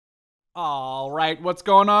Alright, what's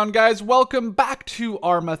going on, guys? Welcome back to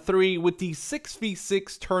ArmA 3 with the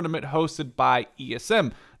 6v6 tournament hosted by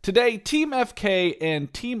ESM. Today, Team FK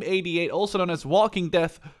and Team 88, also known as Walking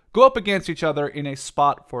Death, go up against each other in a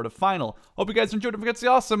spot for the final. Hope you guys enjoyed. Don't forget to stay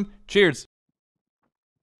awesome. Cheers.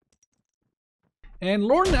 And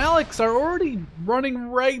Lord and Alex are already running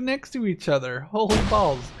right next to each other. Holy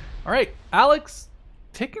balls. Alright, Alex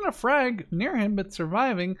taking a frag near him but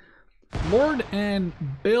surviving. Lord and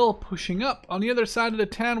Bill pushing up. On the other side of the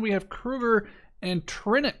town, we have Kruger and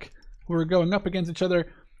Trinick, who are going up against each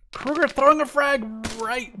other. Kruger throwing a frag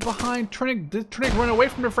right behind Trinick. Did Trinick run away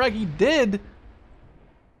from the frag? He did.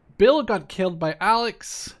 Bill got killed by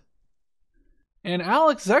Alex. And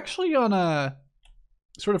Alex is actually on a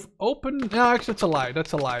sort of open... No, actually, it's a lie.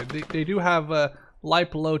 That's a lie. They do have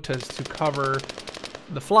Light Lotus to cover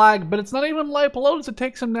the flag, but it's not even Light Lotus that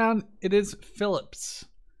takes him down. It is Phillips.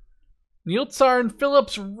 Neiltsar and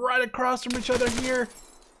Phillips right across from each other here.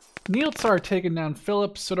 Neiltsar taking down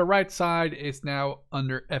Phillips, so the right side is now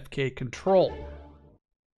under FK control.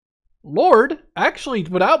 Lord, actually,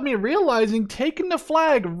 without me realizing, taking the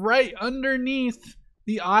flag right underneath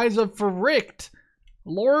the eyes of Verricht.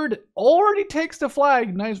 Lord already takes the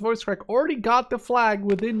flag. Nice voice crack. Already got the flag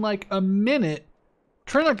within like a minute.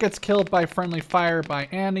 Trina gets killed by friendly fire by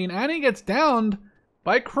Andy, and Andy gets downed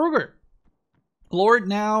by Kruger. Lord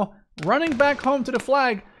now running back home to the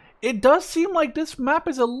flag. It does seem like this map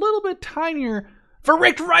is a little bit tinier.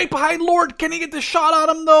 Verricht right behind Lord. Can he get the shot on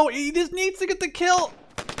him though? He just needs to get the kill.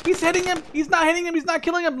 He's hitting him. He's not hitting him. He's not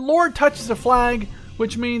killing him. Lord touches the flag,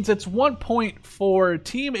 which means it's 1 point for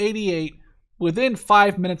Team 88 within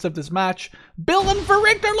 5 minutes of this match. Bill and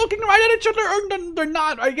Verricht are looking right at each other. Or they're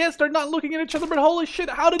not. I guess they're not looking at each other, but holy shit,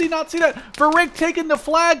 how did he not see that? Verricht taking the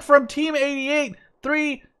flag from Team 88.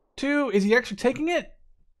 3, 2, is he actually taking it?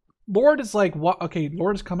 Lord is like, what? Okay,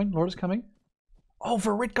 Lord is coming. Lord is coming. Oh,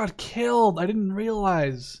 Verricht got killed. I didn't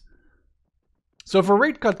realize. So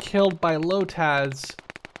Verricht got killed by Lotaz.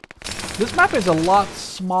 This map is a lot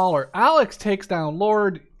smaller. Alex takes down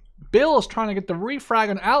Lord. Bill is trying to get the refrag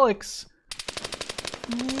on Alex.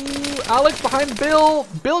 Ooh, Alex behind Bill.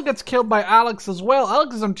 Bill gets killed by Alex as well.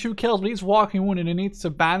 Alex is on 2 kills, but he's walking wounded and needs to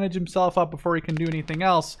bandage himself up before he can do anything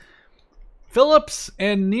else. Phillips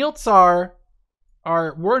and Neiltsar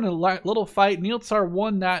we're in a little fight. Neiltsar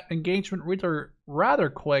won that engagement rather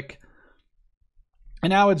quick.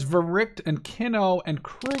 And now it's Verricht and Kinno and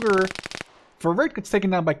Kruger. Verricht gets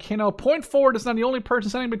taken down by Kinno. Point forward is not the only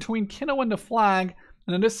person standing between Kinno and the flag.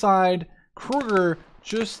 And on this side, Kruger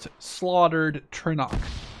just slaughtered Trinock.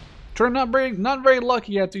 Trinock not very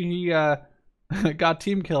lucky after he got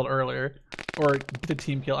team killed earlier. Or the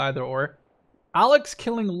team kill, either or. Alex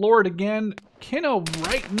killing Lord again. Kinno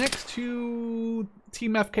right next to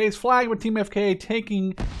Team FK's flag, with Team FK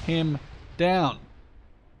taking him down.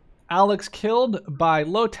 Alex killed by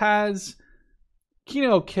Lotaz.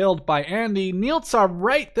 Kinno killed by Andy. Neiltsar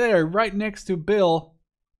right there, right next to Bill.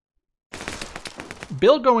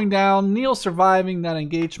 Bill going down. Neil surviving that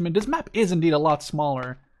engagement. This map is indeed a lot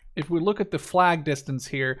smaller. If we look at the flag distance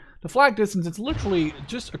here, the flag distance, it's literally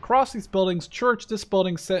just across these buildings, church, this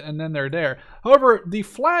building set, and then they're there. However, the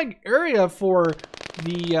flag area for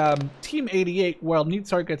the Team 88, while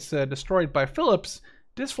Neiltsar gets destroyed by Phillips,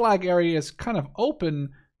 this flag area is kind of open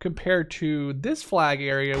compared to this flag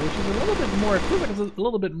area, which is a little bit more, it feels like it's a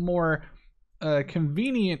little bit more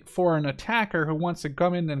convenient for an attacker who wants to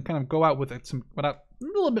come in and kind of go out with it, without a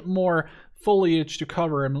little bit more foliage to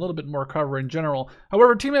cover him, a little bit more cover in general.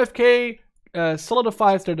 However, Team FK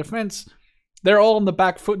solidifies their defense. They're all on the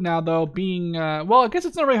back foot now, though, being, well, I guess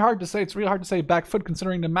it's not really hard to say. It's really hard to say back foot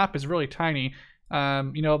considering the map is really tiny.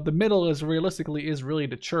 You know, the middle is realistically really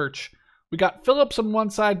the church. We got Phillips on one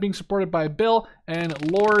side being supported by Bill,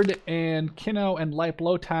 and Lord and Kinno and Light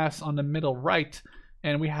Lotas on the middle right.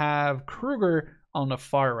 And we have Kruger on the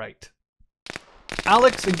far right.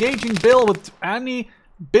 Alex engaging Bill with Andy.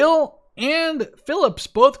 Bill and Phillips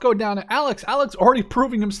both go down to Alex. Alex already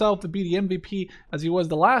proving himself to be the MVP as he was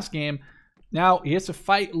the last game. Now he has to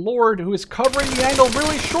fight Lord, who is covering the angle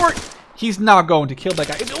really short. He's not going to kill that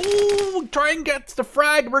guy. Ooh, try and gets the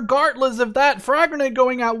frag regardless of that. Frag grenade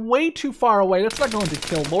going out way too far away. That's not going to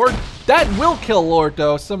kill Lord. That will kill Lord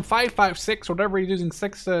though. Some 5.56, whatever he's using,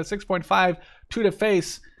 6.5 to the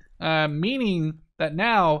face. Meaning that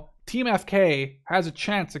now Team FK has a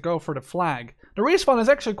chance to go for the flag. The respawn is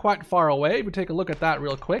actually quite far away. If we take a look at that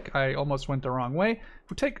real quick, I almost went the wrong way. If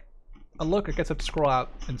we take a look, I guess I have to scroll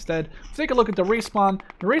out instead. Let's take a look at the respawn.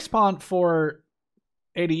 The respawn for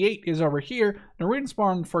 88 is over here. The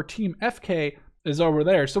respawn for Team FK is over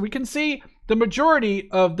there. So we can see the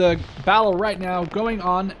majority of the battle right now going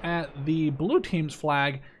on at the blue team's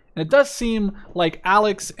flag. And it does seem like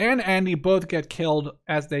Alex and Andy both get killed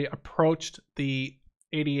as they approached the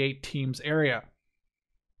 88 team's area.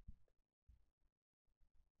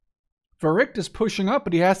 Verict is pushing up,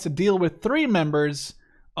 but he has to deal with 3 members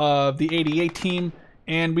of the 88 team.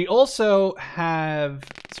 And we also have...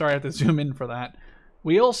 Sorry, I have to zoom in for that.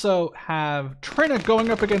 We also have Trina going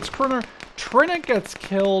up against Kruger. Trina gets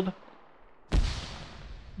killed.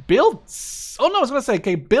 Bill... Oh no, I was going to say,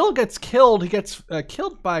 okay, Bill gets killed. He gets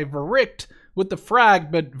killed by Verict with the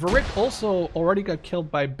frag, but Verict also already got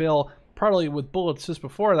killed by Bill, probably with bullets just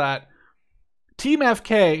before that. Team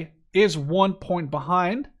FK is 1 point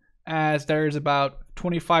behind, as there's about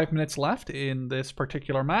 25 minutes left in this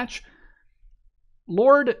particular match.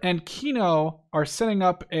 Lord and Kino are setting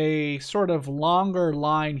up a sort of longer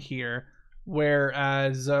line here,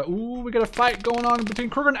 whereas, we got a fight going on between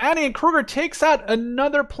Kruger and Annie, and Kruger takes out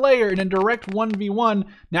another player in a direct 1v1.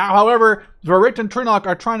 Now, however, Verict and Trinok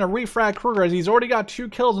are trying to refrag Kruger as he's already got 2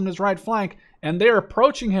 kills on his right flank, and they're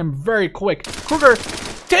approaching him very quick. Kruger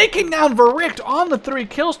taking down Verict on the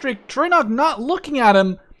 3-kill streak. Trinok not looking at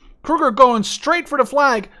him. Kruger going straight for the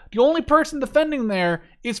flag. The only person defending there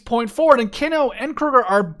is point forward, and Kino and Kruger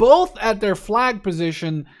are both at their flag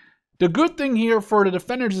position. The good thing here for the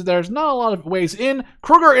defenders is there's not a lot of ways in.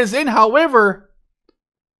 Kruger is in, however.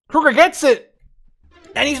 Kruger gets it,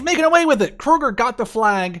 and he's making away with it. Kruger got the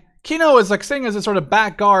flag. Kino is like staying as a sort of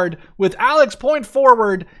back guard with Alex point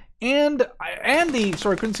forward, and Andy,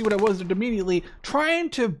 sorry, couldn't see what it was immediately,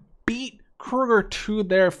 trying to beat Kruger to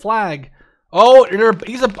their flag. Oh,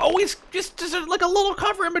 he's just like a little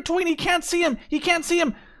cover in between. He can't see him. He can't see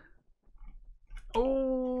him.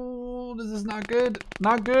 Oh, this is not good.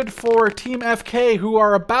 Not good for Team FK, who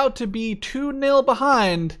are about to be 2-0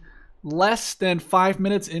 behind less than 5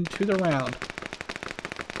 minutes into the round.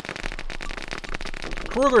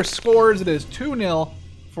 Kruger scores. It is 2-0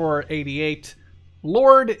 for 88.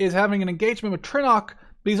 Lord is having an engagement with Trinok,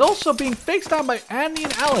 but he's also being faced down by Andy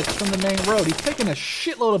and Alex from the main road. He's taking a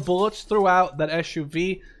shitload of bullets throughout that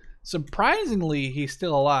SUV. Surprisingly, he's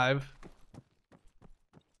still alive.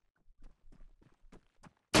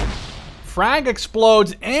 Frag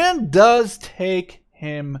explodes and does take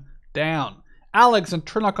him down. Alex and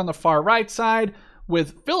Trinok on the far right side,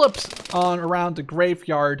 with Phillips on around the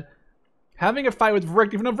graveyard, having a fight with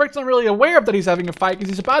Verict, even though Verict's not really aware of that he's having a fight because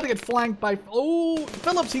he's about to get flanked by... Oh,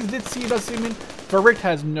 Phillips, he does see him. Verict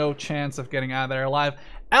has no chance of getting out of there alive.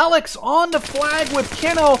 Alex on the flag with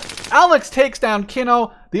Kino. Alex takes down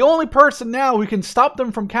Kino. The only person now who can stop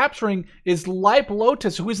them from capturing is Lipe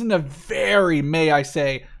Lotus, who is in a very, may I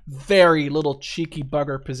say, very little cheeky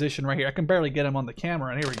bugger position right here. I can barely get him on the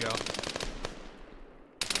camera, and here we go.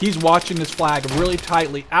 He's watching this flag really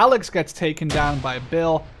tightly. Alex gets taken down by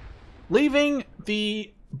Bill, leaving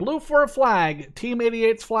the blue for a flag, Team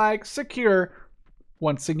 88's flag, secure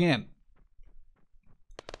once again.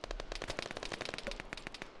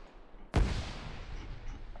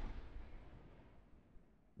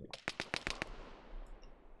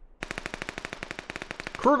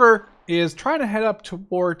 Kruger is trying to head up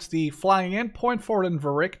towards the flying in. Point forward and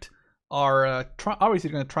Verict are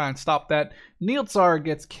obviously going to try and stop that. Neilzar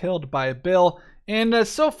gets killed by Bill. And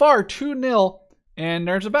so far, 2-0. And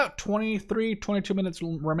there's about 23, 22 minutes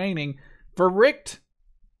remaining. Verict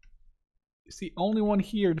is the only one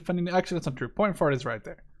here defending. Actually, that's not true. Point forward is right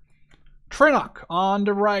there. Trinok on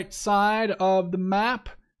the right side of the map.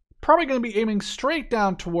 Probably going to be aiming straight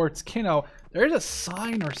down towards Kino. There's a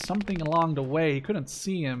sign or something along the way. He couldn't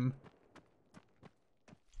see him.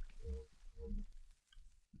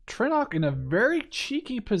 Trinok in a very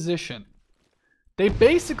cheeky position. They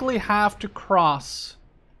basically have to cross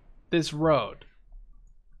this road.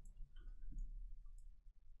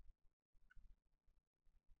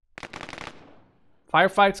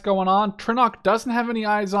 Firefights going on. Trinok doesn't have any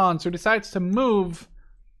eyes on, so he decides to move.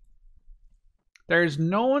 There's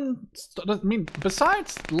no one, I mean,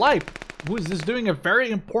 besides Lipe, who is just doing a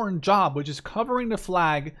very important job, which is covering the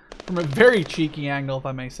flag from a very cheeky angle, if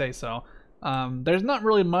I may say so. There's not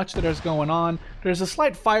really much that is going on. There's a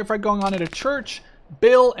slight firefight going on at a church.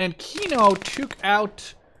 Bill and Kino took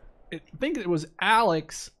out, I think it was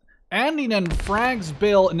Alex. Andy then frags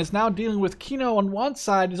Bill and is now dealing with Kino on one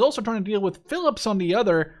side. He's also trying to deal with Phillips on the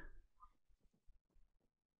other.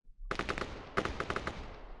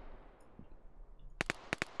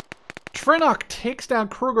 Trinok takes down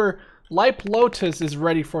Kruger. Lipe Lotus is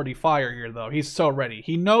ready for the fire here, though. He's so ready.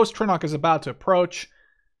 He knows Trinok is about to approach.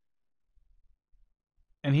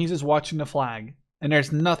 And he's just watching the flag. And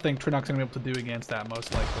there's nothing Trinok's going to be able to do against that,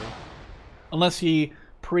 most likely. Unless he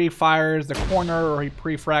pre-fires the corner or he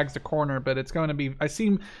pre-frags the corner, but it's going to be, I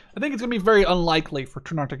think it's going to be very unlikely for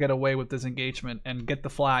Trinok to get away with this engagement and get the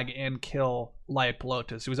flag and kill Light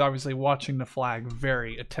Lotus, who was obviously watching the flag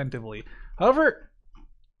very attentively. However,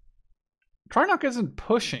 Trinok isn't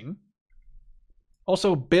pushing.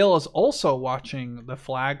 Also, Bill is also watching the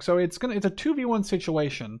flag, so it's a 2v1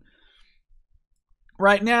 situation.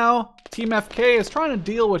 Right now, Team FK is trying to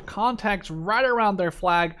deal with contacts right around their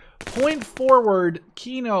flag. Point forward,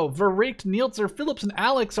 Kino, Varikt, Nieltzar, Phillips, and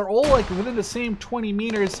Alex are all like within the same 20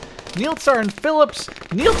 meters. Nieltzar and Phillips.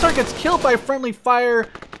 Nieltzar gets killed by friendly fire,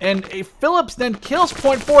 and Phillips then kills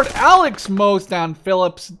point forward. Alex mows down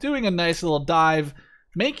Phillips, doing a nice little dive,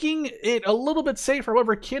 making it a little bit safer.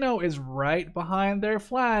 However, Kino is right behind their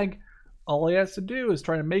flag. All he has to do is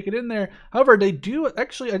try to make it in there. However, they do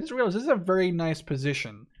actually, I just realized this is a very nice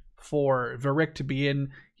position for Varikt to be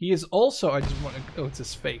in. He is also, I just want to, oh, it's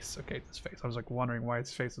his face. Okay, it's his face. I was like wondering why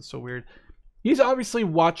his face is so weird. He's obviously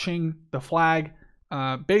watching the flag,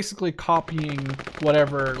 basically copying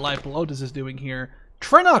whatever Light Lotus is doing here.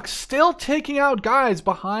 Trinok still taking out guys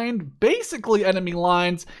behind basically enemy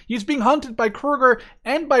lines. He's being hunted by Kruger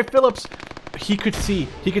and by Phillips. He could see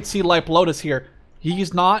Light Lotus here.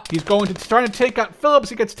 He's not. He's trying to take out Phillips.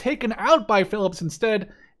 He gets taken out by Phillips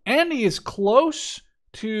instead. Andy is close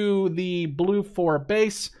to the blue 4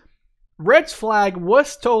 base. Red's flag was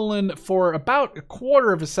stolen for about a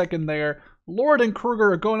quarter of a second there. Lord and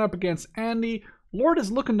Kruger are going up against Andy. Lord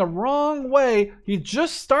is looking the wrong way. He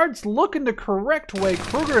just starts looking the correct way.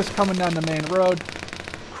 Kruger is coming down the main road.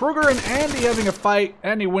 Kruger and Andy having a fight.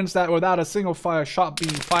 Andy wins that without a single shot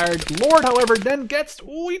being fired. Lord, however, then gets...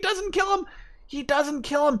 Ooh, he doesn't kill him. He doesn't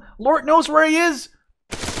kill him. Lord knows where he is.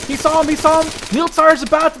 He saw him. Nieltzar is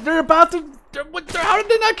about to... how did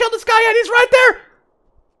they not kill this guy yet? He's right there.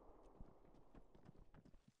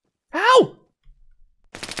 How?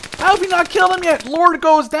 How have you not killed him yet? Lord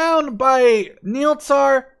goes down by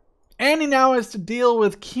Nieltzar. Andy now has to deal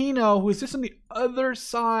with Kino, who is just on the other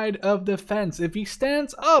side of the fence. If he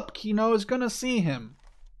stands up, Kino is going to see him.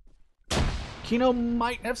 Kino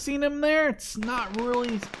might have seen him there. It's not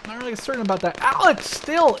really certain about that. Alex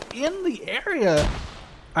still in the area.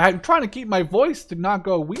 I'm trying to keep my voice to not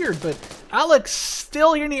go weird, but Alex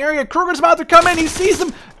still here in the area. Kruger's about to come in. He sees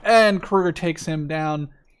him, and Kruger takes him down.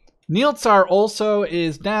 Nieltzar also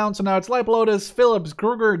is down, so now it's Light Lotus, Phillips,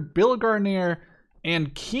 Kruger, Bill Garnier,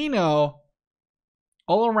 and Kino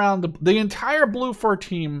all around the entire blue 4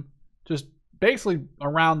 team, just basically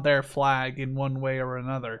around their flag in one way or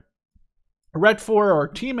another. Red 4 or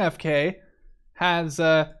Team FK has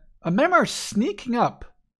a member sneaking up.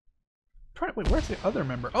 Wait, where's the other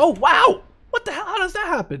member? Oh, wow! What the hell? How does that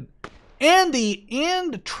happen? Andy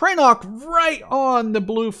and Trinok right on the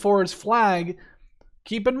blue 4's flag.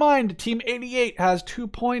 Keep in mind, Team 88 has 2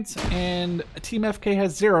 points and Team FK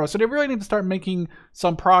has 0. So they really need to start making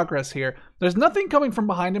some progress here. There's nothing coming from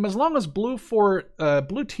behind him. As long as blue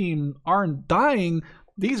team aren't dying,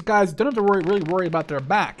 these guys don't have to really worry about their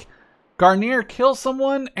back. Garnier kills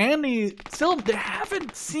someone. Andy still, they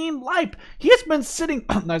haven't seen Lipe. He has been sitting,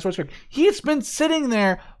 nice voice trick. He's been sitting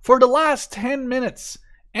there for the last 10 minutes.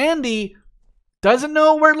 Andy doesn't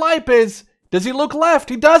know where Lipe is. Does he look left?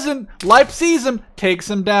 He doesn't. Lipe sees him, takes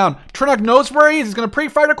him down. Trinok knows where he is. He's going to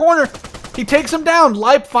pre-fire the corner. He takes him down.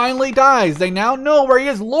 Lipe finally dies. They now know where he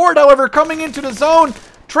is. Lord, however, coming into the zone.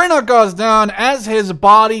 Trinok goes down as his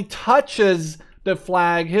body touches the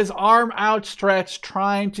flag. His arm outstretched,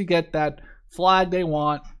 trying to get that flag they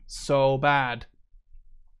want so bad.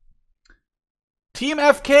 Team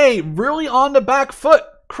FK really on the back foot.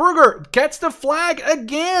 Kruger gets the flag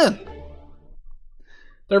again.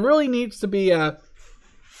 There really needs to be a...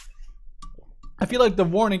 I feel like the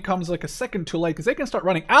warning comes like a second too late because they can start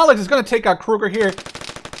running. Alex is going to take out Kruger here.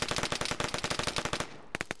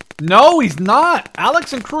 No, he's not.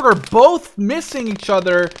 Alex and Kruger both missing each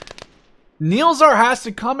other. Nieltzar has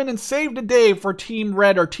to come in and save the day for Team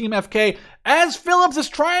Red or Team FK. As Phillips is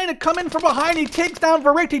trying to come in from behind, he takes down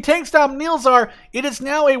Varikt, he takes down Nieltzar. It is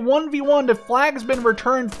now a 1v1. The flag has been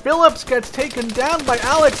returned. Phillips gets taken down by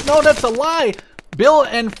Alex. No, that's a lie. Bill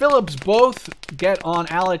and Phillips both get on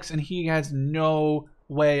Alex, and he has no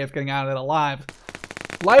way of getting out of it alive.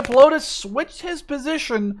 Light Lotus switched his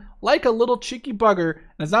position like a little cheeky bugger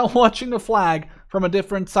and is now watching the flag from a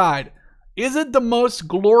different side. Is it the most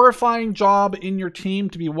glorifying job in your team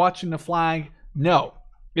to be watching the flag? No.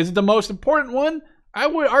 Is it the most important one? I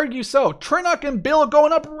would argue so. Trinok and Bill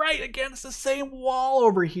going up right against the same wall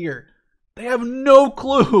over here. They have no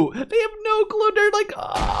clue. They have no clue. They're like,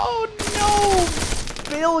 oh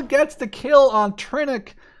no. Bill gets the kill on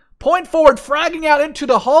Trinok. Point forward, fragging out into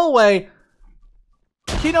the hallway.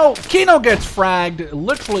 Kino gets fragged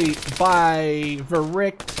literally by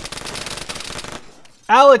Verricht.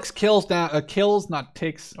 Alex kills down,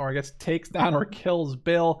 takes down or kills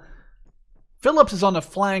Bill. Phillips is on the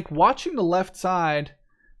flank, watching the left side.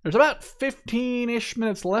 There's about 15-ish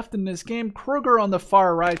minutes left in this game. Kruger on the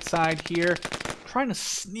far right side here, trying to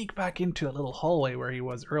sneak back into a little hallway where he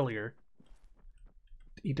was earlier.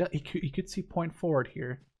 He could see point forward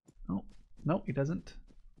here. Oh, no, he doesn't.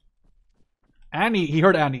 Andy, he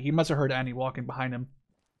heard Andy. He must have heard Andy walking behind him.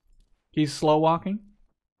 He's slow walking.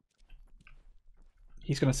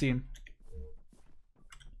 He's gonna see him.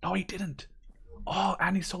 No, he didn't. Oh,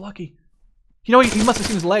 Andy's so lucky. You know, he must have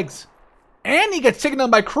seen his legs. And he gets taken down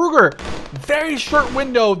by Kruger. Very short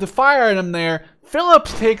window to fire at him there.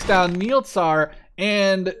 Phillips takes down Neilzar,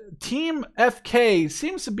 and Team FK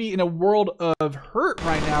seems to be in a world of hurt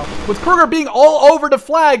right now, with Kruger being all over the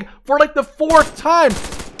flag for like the 4th time.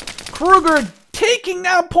 Kruger taking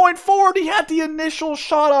down point forward. He had the initial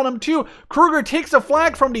shot on him too. Kruger takes the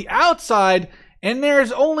flag from the outside, and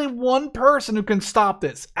there's only one person who can stop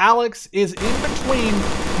this. Alex is in between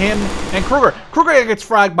him and Kruger. Kruger gets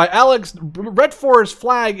fragged by Alex. Red 4's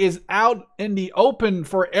flag is out in the open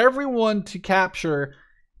for everyone to capture.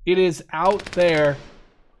 It is out there.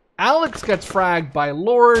 Alex gets fragged by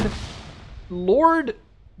Lord. Lord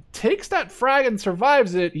takes that frag and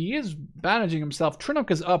survives it. He is bandaging himself. Trinok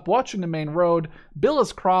is up watching the main road. Bill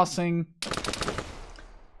is crossing.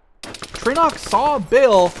 Trinok saw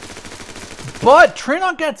Bill, but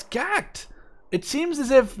Trinok gets gacked. It seems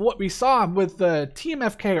as if what we saw with Team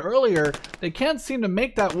FK earlier, they can't seem to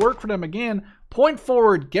make that work for them again. Point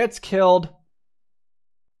forward gets killed.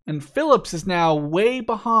 And Phillips is now way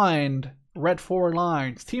behind Red 4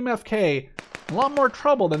 lines. Team FK, a lot more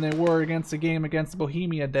trouble than they were against the game against the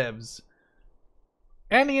Bohemia devs.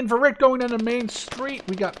 Andy and Verricht going down the main street.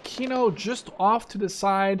 We got Kino just off to the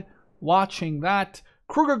side watching that.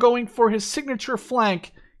 Kruger going for his signature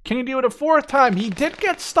flank. Can he do it a 4th time? He did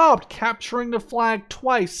get stopped, capturing the flag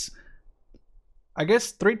twice. I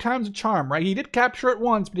guess 3 times a charm, right? He did capture it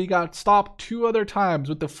once, but he got stopped 2 other times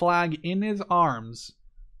with the flag in his arms.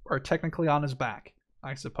 Or technically on his back,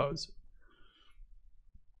 I suppose.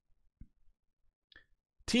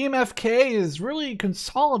 Team FK is really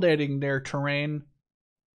consolidating their terrain.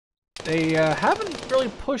 They haven't really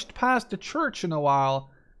pushed past the church in a while.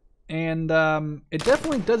 And it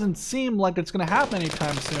definitely doesn't seem like it's going to happen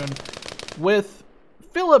anytime soon. With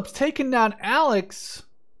Phillips taking down Alex,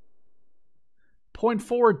 point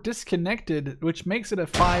forward disconnected, which makes it a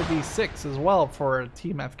 5v6 as well for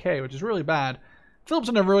Team FK, which is really bad. Phillips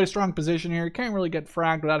in a really strong position here. He can't really get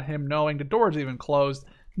fragged without him knowing. The door's even closed.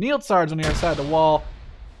 Neilzar's on the other side of the wall.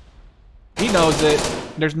 He knows it.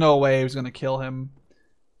 There's no way he's going to kill him.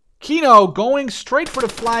 Kino going straight for the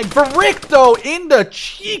flag. Verricht, though, in the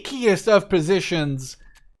cheekiest of positions.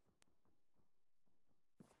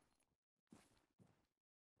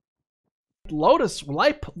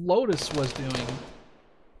 Like Lotus was doing.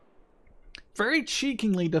 Very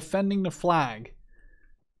cheekily defending the flag.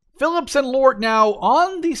 Phillips and Lord now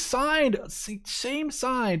on the side, same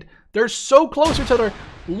side. They're so close to each other.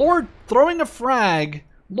 Lord throwing a frag.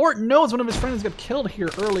 Lord knows one of his friends got killed here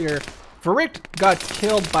earlier. Verricht got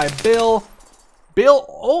killed by Bill. Bill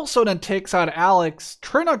also then takes out Alex.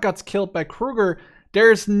 Trinok got killed by Kruger.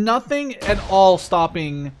 There's nothing at all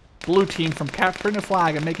stopping blue team from capturing the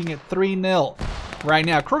flag and making it 3-0 right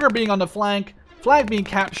now. Kruger being on the flank. Flag being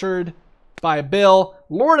captured by Bill.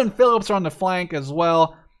 Lord and Phillips are on the flank as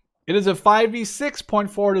well. It is a 5v6.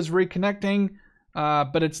 Point forward is reconnecting.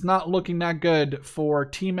 But it's not looking that good for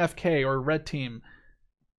Team FK or Red Team.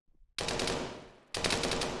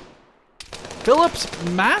 Phillips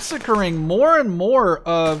massacring more and more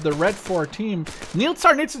of the Red 4 team.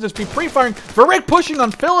 Neilzar needs to just be pre-firing. Verricht pushing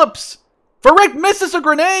on Phillips. Verricht misses a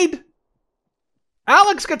grenade.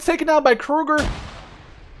 Alex gets taken down by Kruger.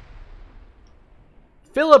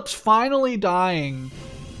 Phillips finally dying.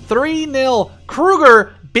 3-0.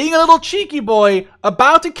 Kruger being a little cheeky boy,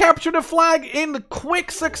 about to capture the flag in quick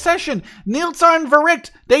succession. Neilzar and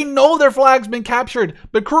Verricht, they know their flag's been captured,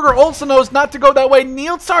 but Kruger also knows not to go that way.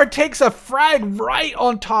 Neilzar takes a frag right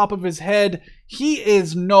on top of his head. He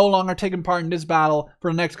is no longer taking part in this battle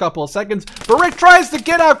for the next couple of seconds. Verricht tries to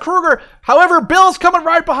get out Kruger. However, Bill's coming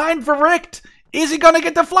right behind Verricht. Is he going to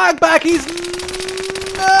get the flag back?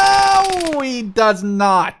 No, he does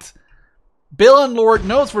not. Bill and Lord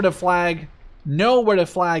knows where the flag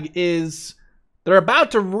is. They're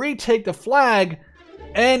about to retake the flag,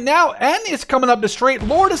 and now Andy is coming up the street.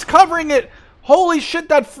 Lord is covering it. Holy shit,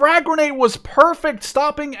 that frag grenade was perfect,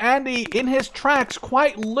 stopping Andy in his tracks,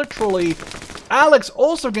 quite literally. Alex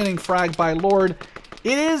also getting fragged by Lord.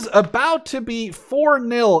 It is about to be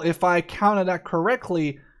 4-0 if I counted that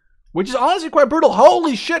correctly, which is honestly quite brutal.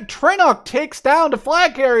 Holy shit, Trinok takes down the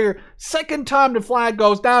flag carrier. Second time the flag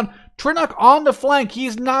goes down. Trinok on the flank.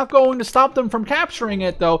 He's not going to stop them from capturing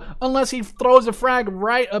it, though, unless he throws a frag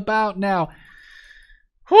right about now.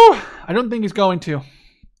 Whew, I don't think he's going to.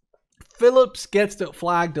 Phillips gets the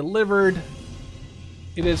flag delivered.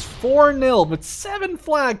 It is 4-0 with 7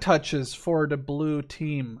 flag touches for the blue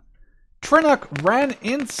team. Trinok ran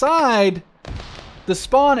inside the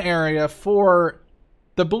spawn area for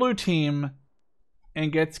the blue team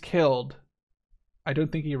and gets killed. I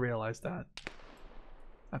don't think he realized that.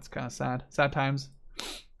 That's kind of sad. Sad times.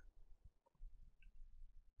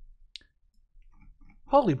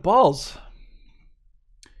 Holy balls.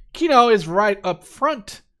 Kino is right up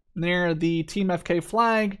front near the Team FK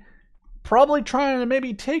flag. Probably trying to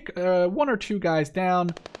maybe take 1 or 2 guys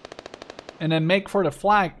down and then make for the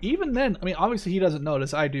flag. Even then, I mean, obviously he doesn't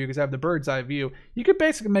notice. I do because I have the bird's eye view. You could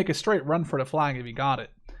basically make a straight run for the flag if you got it.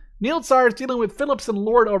 Neilzar is dealing with Phillips and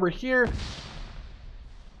Lord over here.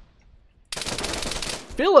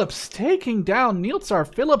 Phillips taking down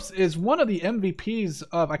Neilzar. Phillips is one of the MVPs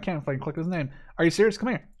of... I can't fucking click his name. Are you serious? Come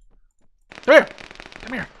here. Come here.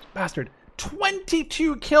 Come here, bastard.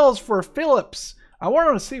 22 kills for Phillips. I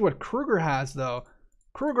wanted to see what Kruger has, though.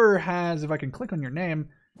 Kruger has... If I can click on your name...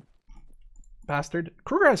 Bastard.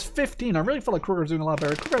 Kruger has 15. I really feel like Kruger's doing a lot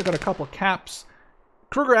better. Kruger got a couple caps.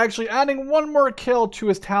 Kruger actually adding 1 more kill to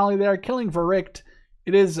his tally there, killing Vericht.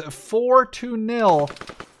 It is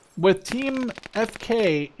 4-0 with Team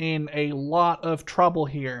FK in a lot of trouble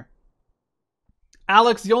here.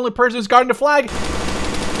 Alex, the only person who's guarding the flag.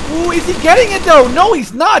 Ooh, is he getting it though? No,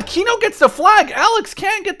 he's not. Kino gets the flag. Alex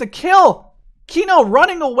can't get the kill. Kino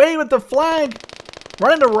running away with the flag.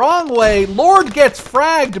 Running the wrong way. Lord gets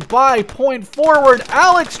fragged by point forward.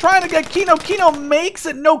 Alex trying to get Kino. Kino makes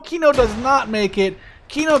it. No, Kino does not make it.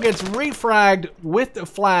 Kino gets refragged with the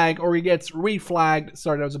flag, or he gets reflagged.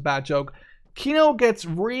 Sorry, that was a bad joke. Kino gets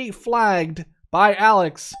reflagged by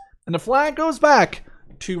Alex, and the flag goes back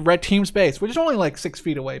to red team's base, which is only like 6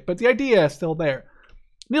 feet away, but the idea is still there.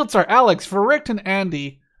 Neilzar, Alex, Vericht, and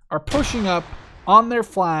Andy are pushing up on their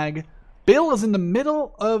flag. Bill is in the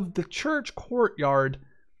middle of the church courtyard,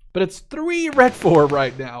 but it's 3 red 4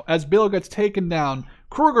 right now as Bill gets taken down.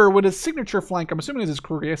 Kruger with his signature flank. I'm assuming this is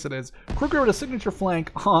Kruger. Yes, it is. Kruger with a signature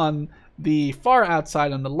flank on the far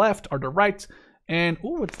outside on the left or the right. And,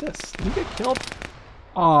 ooh, what's this? Did he get killed?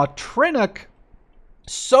 Aw, Trinok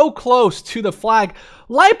so close to the flag.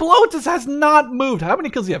 Light Lotus has not moved. How many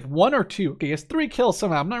kills do you have? 1 or 2? Okay, he has 3 kills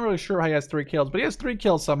somehow. I'm not really sure how he has 3 kills, but he has 3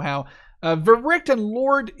 kills somehow. Vericht and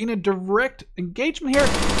Lord in a direct engagement here.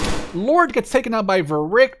 Lord gets taken out by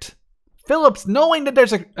Vericht. Phillips, knowing that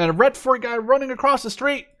there's a red 4 guy running across the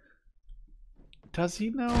street. Does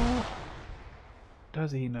he know?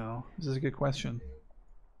 Does he know? This is a good question.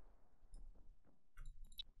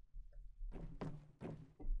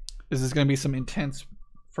 Is this going to be some intense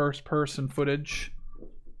first-person footage?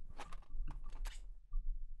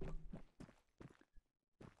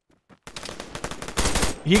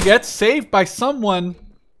 He gets saved by someone.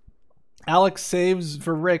 Alex saves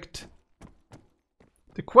Vericht.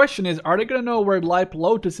 The question is, are they going to know where Light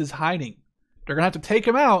Lotus is hiding? They're going to have to take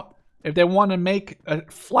him out if they want to make a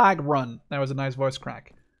flag run. That was a nice voice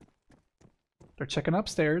crack. They're checking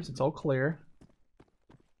upstairs. It's all clear.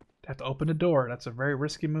 They have to open the door. That's a very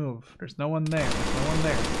risky move. There's no one there. There's no one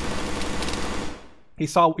there. He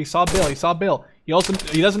saw Bill. He saw Bill.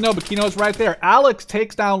 He doesn't know, but he knows right there. Alex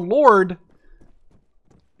takes down Lord.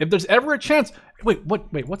 If there's ever a chance... Wait,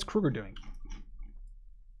 what's Kruger doing?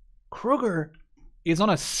 Kruger is on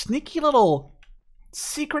a sneaky little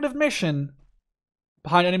secretive mission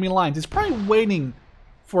behind enemy lines. He's probably waiting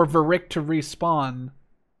for Vericht to respawn,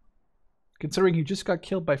 considering he just got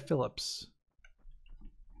killed by Phillips.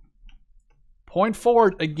 Point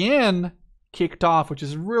forward again kicked off, which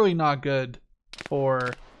is really not good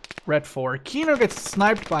for red 4. Kino gets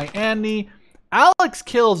sniped by Andy. Alex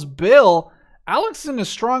kills Bill. Alex is in a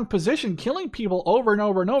strong position, killing people over and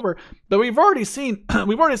over and over. But we've already seen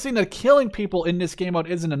that killing people in this game mode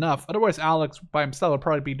isn't enough. Otherwise, Alex by himself would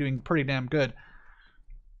probably be doing pretty damn good.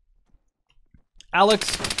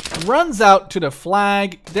 Alex runs out to the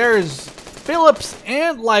flag. There's Phillips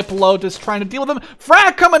and Light Lotus trying to deal with him.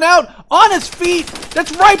 Frag coming out on his feet.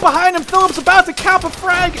 That's right behind him. Phillips about to cap a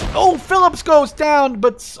frag. Oh, Phillips goes down,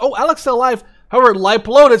 but oh, Alex still alive. However, Light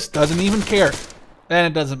Lotus doesn't even care. And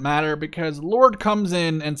it doesn't matter because Lord comes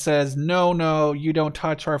in and says, no, you don't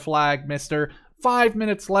touch our flag, mister. 5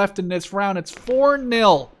 minutes left in this round. It's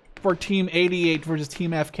 4-0 for Team 88 versus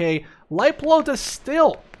Team FK. Light Lotus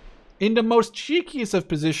still in the most cheekiest of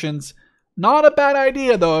positions. Not a bad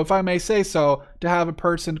idea, though, if I may say so, to have a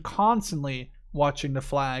person constantly watching the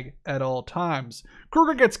flag at all times.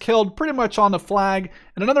 Kruger gets killed pretty much on the flag,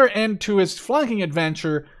 and another end to his flanking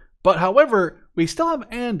adventure. But however, we still have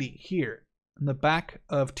Andy here in the back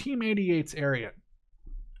of Team 88's area.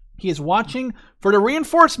 He is watching for the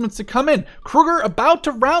reinforcements to come in. Kruger about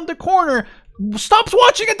to round the corner, stops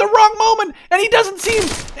watching at the wrong moment, and he doesn't see him,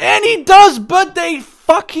 and he does, but they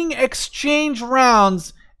fucking exchange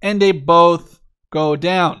rounds, and they both go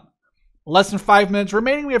down. Less than 5 minutes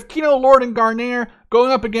remaining. We have Kino, Lord, and Garnier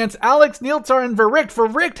going up against Alex, Niltzar, and Verricht.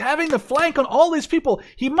 Verricht having the flank on all these people.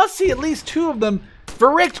 He must see at least 2 of them.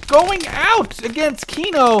 Verricht going out against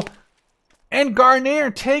Kino, and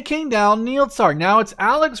Garnier taking down Niltzar. Now it's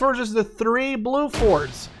Alex versus the 3 blue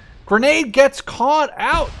forts. Grenade gets caught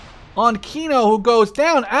out on Kino, who goes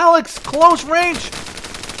down. Alex, close range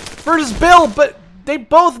versus Bill, but they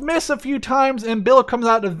both miss a few times, and Bill comes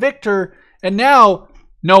out the victor. And now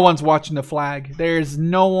no one's watching the flag. There's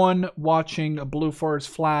no one watching a blue forest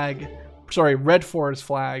flag. Sorry, red forest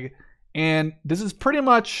flag. And this is pretty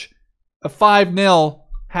much a 5-0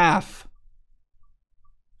 half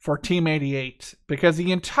for Team 88, because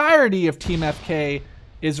the entirety of Team FK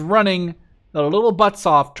is running their little butts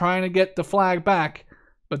off trying to get the flag back,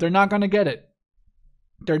 but they're not going to get it.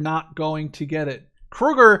 They're not going to get it.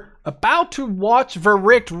 Kruger about to watch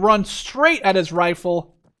Verricht run straight at his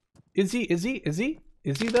rifle. Is he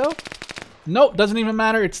though? Nope, doesn't even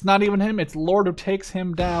matter. It's not even him. It's Lord who takes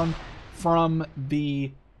him down from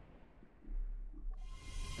the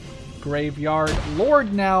graveyard.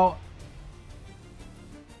 Lord now.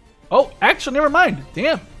 Oh, actually, never mind.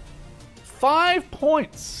 Damn. 5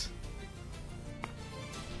 points.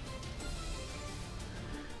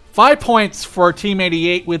 5 points for Team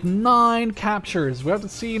 88 with 9 captures. We'll have to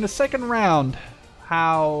see in the second round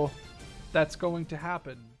how that's going to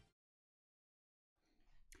happen.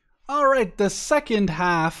 Alright, the second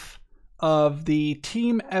half of the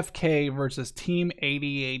Team FK versus Team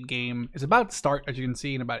 88 game is about to start, as you can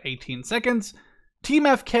see, in about 18 seconds. Team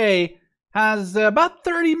FK has about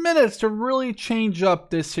 30 minutes to really change up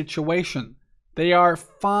this situation. They are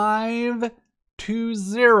 5-0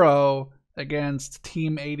 against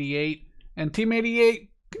Team 88, and Team 88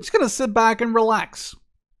 is going to sit back and relax.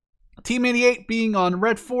 Team 88 being on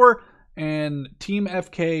red 4 and Team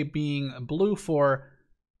FK being blue 4.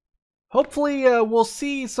 Hopefully we'll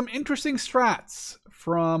see some interesting strats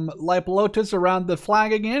from Lipe Lotus around the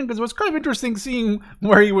flag again, because it was kind of interesting seeing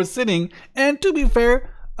where he was sitting. And to be fair,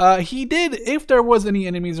 he did, if there was any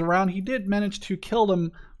enemies around, he did manage to kill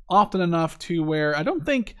them often enough to where I don't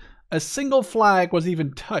think a single flag was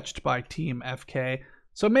even touched by Team FK.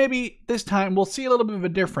 So maybe this time we'll see a little bit of a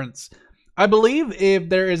difference. I believe if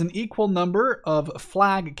there is an equal number of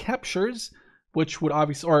flag captures, which would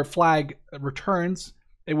obviously, or flag returns,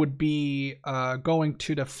 it would be going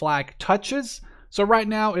to the flag touches. So right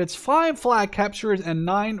now it's 5 flag captures and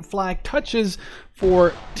 9 flag touches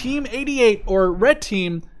for Team 88 or red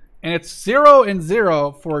team, and it's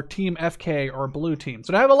 0-0 for Team FK or blue team.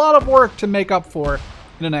 So they have a lot of work to make up for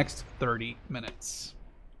in the next 30 minutes.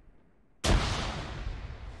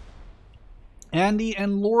 Andy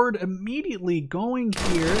and Lord immediately going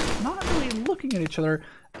here, not really looking at each other.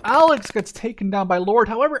 Alex gets taken down by Lord.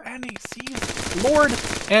 However, Andy sees Lord,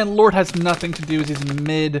 and Lord has nothing to do as he's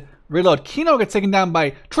mid reload. Kino gets taken down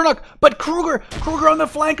by Trinuk, but Kruger on the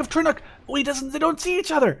flank of Trinuk. Oh, they don't see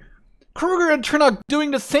each other. Kruger and Trinuk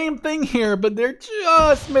doing the same thing here, but they're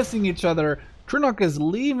just missing each other. Trinuk is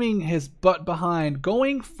leaving his butt behind,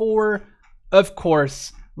 going for, of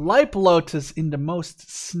course, Lipe Lotus in the most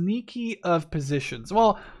sneaky of positions.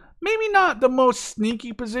 Well, maybe not the most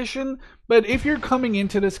sneaky position, but if you're coming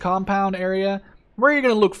into this compound area, where are you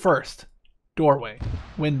going to look first? Doorway,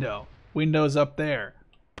 window, windows up there,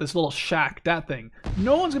 this little shack, that thing.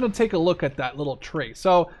 No one's going to take a look at that little tree.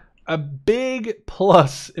 So a big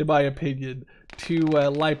plus, in my opinion, to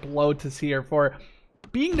Lipe Lotus here for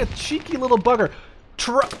being the cheeky little bugger.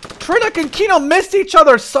 Trinuk and Kino missed each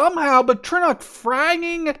other somehow, but Trinuk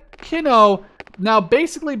fragging Kino, now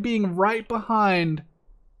basically being right behind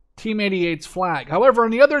Team 88's flag. However, on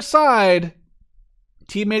the other side,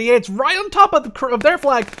 Team 88's right on top of their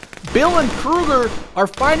flag. Bill and Kruger are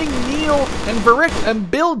fighting Neil and Verricht, and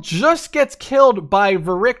Bill just gets killed by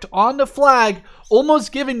Verricht on the flag,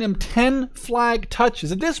 almost giving them 10 flag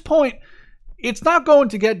touches. At this point, it's not going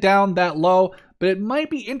to get down that low, but it might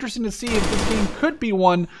be interesting to see if this game could be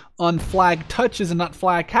won on flag touches and not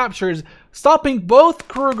flag captures, stopping both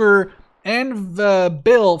Kruger and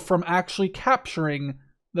Bill from actually capturing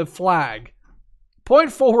the flag.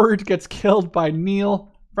 Point forward gets killed by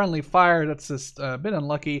Neil. friendly fire. That's just a bit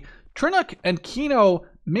unlucky. Trinok and Kino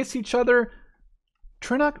miss each other.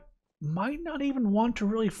 Trinok might not even want to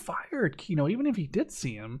really fire at Kino, even if he did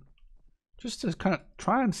see him. Just to kind of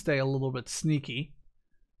try and stay a little bit sneaky.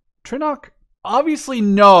 Trinok obviously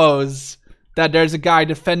knows that there's a guy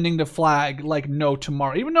defending the flag like no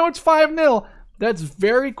tomorrow. Even though it's 5-0, that's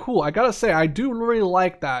very cool. I gotta say, I do really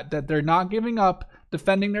like that they're not giving up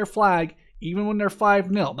defending their flag even when they're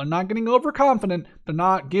 5-0. They're not getting overconfident. They're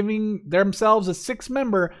not giving themselves a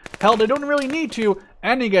 6-member. Hell, they don't really need to.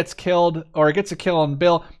 And he gets killed, or gets a kill on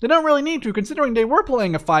Bill. They don't really need to, considering they were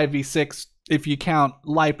playing a 5v6, if you count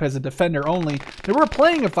Lipe as a defender only. They were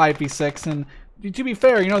playing a 5v6, and to be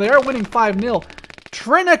fair, you know, they are winning 5-0.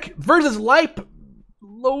 Trinok versus Lipe.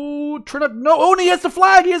 Low Trinok, no, oh, and he has the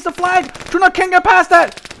flag, Trinok can't get past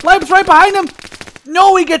that. Lipe's right behind him.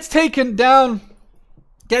 No, he gets taken down.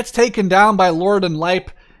 Gets taken down by Lord and Lipe.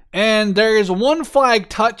 And there is one flag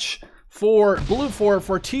touch for Blue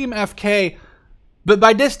for Team FK. But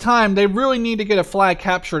by this time, they really need to get a flag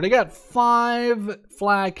capture. They got 5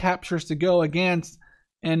 flag captures to go against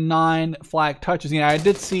and 9 flag touches. Yeah, I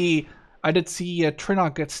did see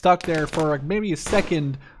Trinok get stuck there for like maybe a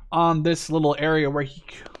second on this little area where he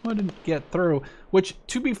couldn't get through. Which,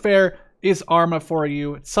 to be fair, is ArmA for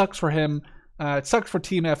you. It sucks for him. It sucks for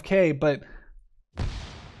Team FK, but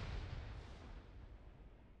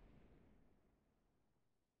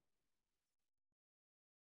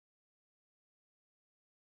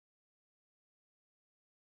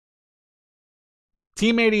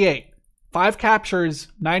Team 88, 5 captures,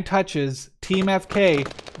 9 touches. Team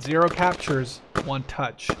FK, 0 captures, 1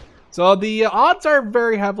 touch. So the odds are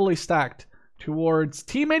very heavily stacked towards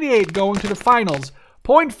Team 88 going to the finals.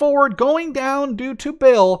 Point forward going down due to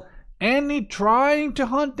Bill. Andy trying to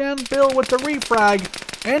hunt down Bill with the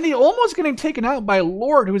refrag. Andy almost getting taken out by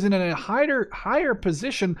Lord, who's in a higher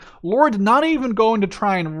position. Lord not even going to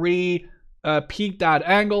try and peek that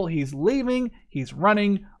angle. He's leaving. He's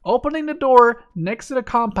running. Opening the door next to the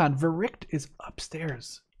compound. Verict is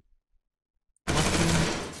upstairs. Watching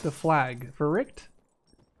the flag. Verict?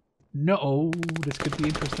 No, this could be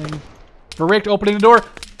interesting. Verict opening the door.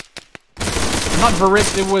 Not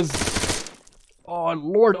Verict, it was... Oh,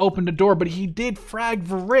 Lord opened the door, but he did frag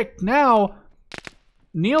Verict. Now,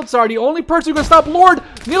 Neilzar, the only person who can stop Lord.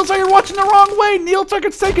 Neilzar, you're watching the wrong way. Neilzar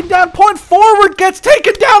gets taken down. Point forward gets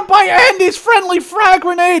taken down by Andy's friendly frag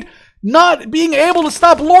grenade. Not being able to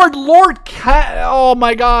stop Lord. Oh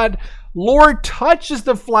my god. Lord touches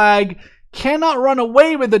the flag. Cannot run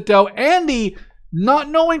away with it though. Andy, not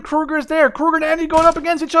knowing Kruger's there. Kruger and Andy going up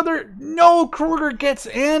against each other. No, Kruger gets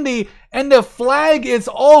Andy. And the flag is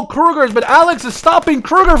all Kruger's. But Alex is stopping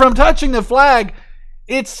Kruger from touching the flag.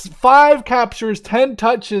 It's 5 captures, 10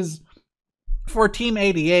 touches for Team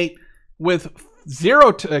 88. With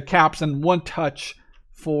 0 caps and 1 touch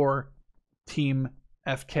for Team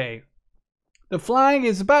FK. The flag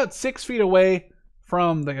is about 6 feet away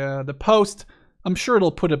from the post. I'm sure it'll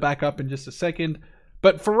put it back up in just a second.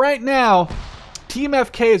 But for right now, Team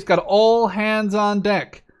FK has got all hands on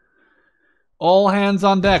deck. All hands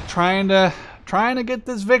on deck, trying to get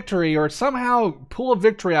this victory or somehow pull a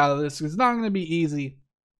victory out of this. It's not going to be easy.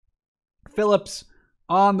 Phillips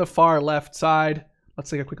on the far left side. Let's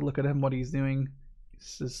take a quick look at him, what he's doing.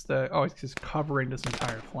 He's just, he's just covering this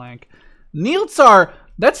entire flank. Neilzar,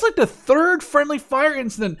 that's like the 3rd friendly fire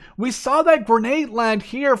incident. We saw that grenade land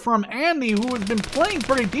here from Andy, who has been playing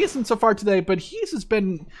pretty decent so far today, but he's just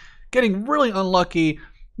been getting really unlucky.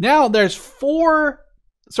 Now there's 3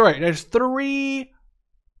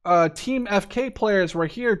 Team FK players were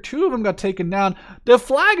here. 2 of them got taken down. The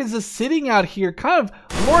flag is just sitting out here. Kind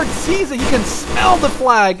of, Lord sees it. He can smell the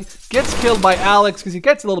flag. Gets killed by Alex because he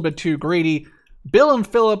gets a little bit too greedy. Bill and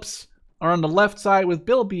Phillips are on the left side, with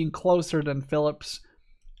Bill being closer than Phillips.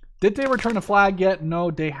 Did they return a flag yet?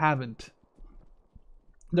 No, they haven't.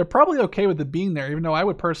 They're probably okay with it being there, even though I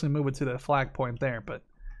would personally move it to the flag point there, but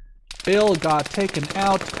Bill got taken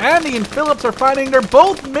out. Andy and Phillips are fighting. They're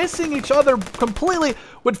both missing each other completely,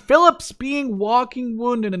 with Phillips being walking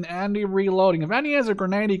wounded and Andy reloading. If Andy has a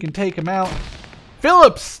grenade, he can take him out.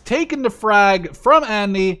 Phillips taking the frag from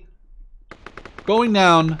Andy, going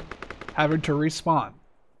down, having to respawn.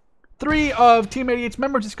 3 of Team 88's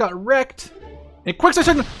members just got wrecked. In quick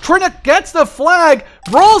succession, Trinok gets the flag,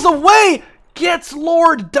 rolls away, gets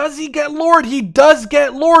Lord. Does he get Lord? He does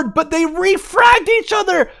get Lord, but they refragged each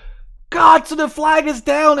other. God, so the flag is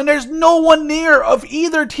down, and there's no one near of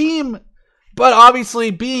either team. But obviously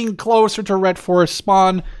being closer to Red Forest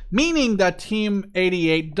spawn, meaning that Team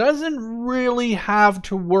 88 doesn't really have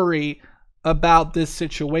to worry about this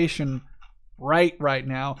situation right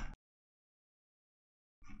now.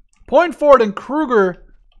 Point Forward and Kruger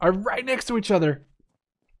are right next to each other.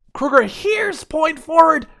 Kruger hears Point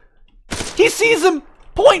Forward. He sees him.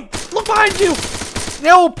 Point, look behind you.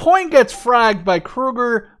 No, Point gets fragged by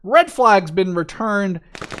Kruger. Red flag's been returned.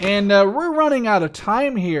 And we're running out of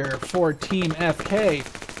time here for Team FK.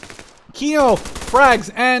 Kino frags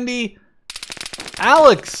Andy.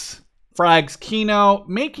 Alex frags Kino,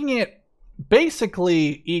 making it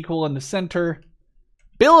basically equal in the center.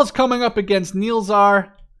 Bill is coming up against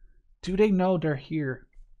Neilzar. Do they know they're here?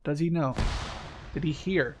 Does he know? Did he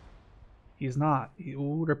hear? He's not.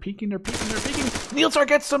 Ooh, they're peeking, they're peeking, they're peeking. Neilzar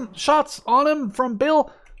gets some shots on him from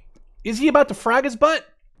Bill. Is he about to frag his butt?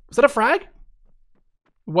 Was that a frag? It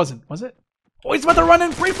wasn't, was it? Oh, he's about to run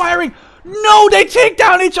in free firing. No, they take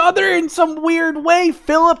down each other in some weird way.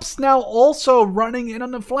 Phillips now also running in on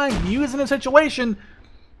the flank, using a situation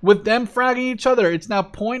with them fragging each other. It's now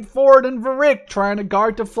Point Forward and Varik trying to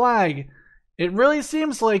guard the flag. It really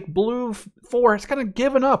seems like Blue 4 has kind of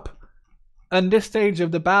given up on this stage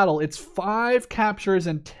of the battle. It's 5 captures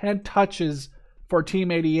and 10 touches for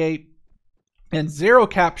Team 88 and 0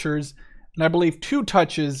 captures and I believe 2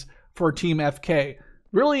 touches for Team FK.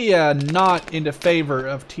 Really not in the favor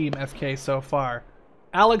of Team FK so far.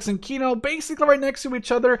 Alex and Kino basically right next to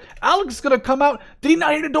each other. Alex is going to come out. Did he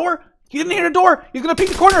not hear the door? He didn't hear the door. He's going to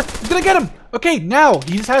peek the corner. He's going to get him. Okay, now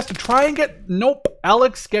he just has to try and get... Nope.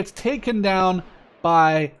 Alex gets taken down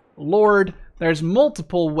by Lord. There's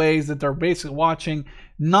multiple ways that they're basically watching.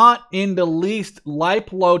 Not in the least,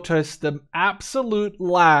 Lipe Lotus, the absolute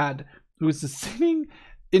lad, who's sitting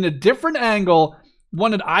in a different angle.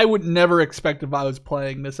 One that I would never expect if I was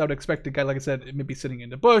playing this. I would expect a guy, like I said, maybe sitting in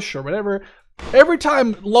the bush or whatever. Every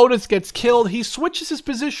time Lotus gets killed, he switches his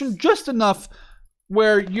position just enough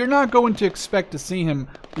where you're not going to expect to see him.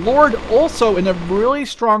 Lord also in a really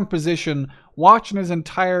strong position, watching his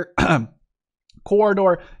entire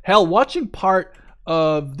corridor. Hell, watching part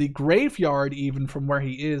of the graveyard even from where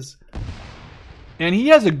he is. And he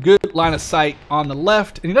has a good line of sight on the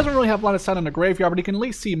left. And he doesn't really have line of sight on the graveyard, but he can at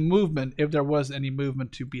least see movement if there was any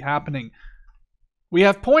movement to be happening. We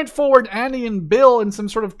have Point Forward, Andy and Bill in some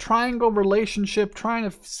sort of triangle relationship, trying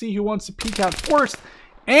to see who wants to peek out first.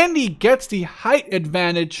 Andy gets the height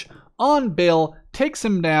advantage on Bill, takes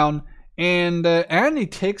him down, and Andy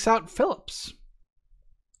takes out Phillips.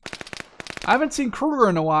 I haven't seen Kruger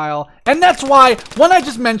in a while, and that's why, when I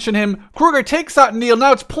just mentioned him, Kruger takes out Neil.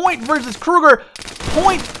 Now it's Point versus Kruger.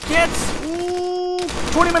 Point gets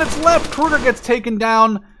 20 minutes left. Kruger gets taken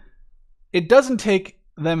down. It doesn't take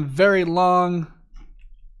them very long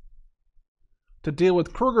to deal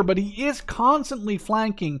with Kruger, but he is constantly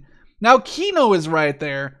flanking. Now Kino is right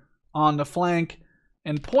there on the flank,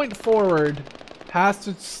 and Point Forward has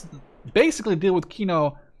to basically deal with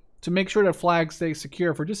Kino to make sure that flag stays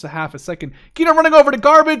secure for just a half a second. Kino running over to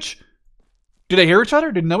garbage. Do they hear each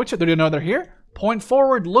other? Do they know each other? Do they know they're here? Point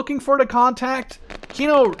Forward looking for the contact.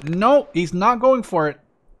 Kino, no, he's not going for it.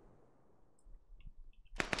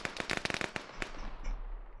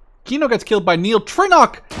 Kino gets killed by Neil.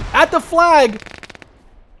 Trinok at the flag.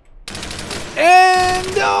 And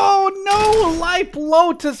oh no, Lipe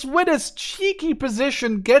Lotus with his cheeky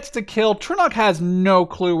position gets the kill. Trinok has no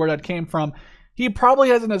clue where that came from. He probably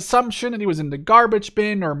has an assumption that he was in the garbage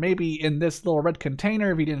bin or maybe in this little red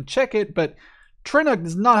container if he didn't check it, but Trinok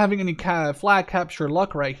is not having any kind of flag capture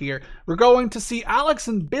luck right here. We're going to see Alex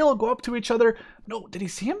and Bill go up to each other. No, did he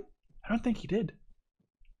see him? I don't think he did.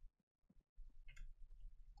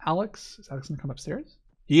 Alex? Is Alex going to come upstairs?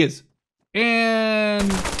 He is.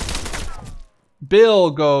 And Bill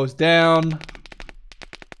goes down.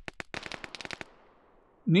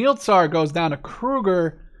 Neilzar goes down to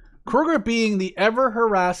Kruger. Kruger being the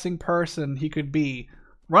ever-harassing person he could be.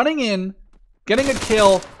 Running in, getting a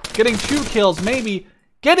kill, getting 2 kills, maybe.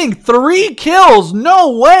 Getting 3 kills!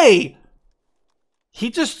 No way!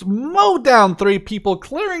 He just mowed down 3 people,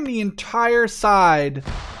 clearing the entire side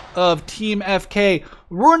of Team FK.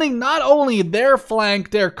 Ruining not only their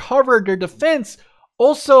flank, their cover, their defense,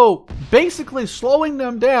 also basically slowing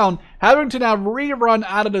them down, having to now rerun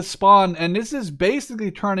out of the spawn, and this is basically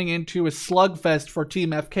turning into a slugfest for Team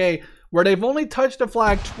FK, where they've only touched the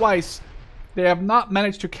flag twice. They have not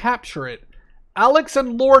managed to capture it. Alex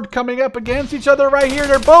and Lord coming up against each other right here.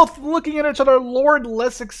 They're both looking at each other. Lord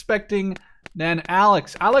less expecting than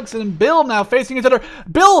Alex. Alex and Bill now facing each other.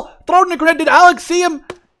 Bill throwing a grenade. Did Alex see him?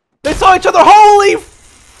 They saw each other. Holy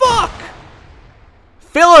fuck!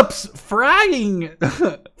 Phillips fragging,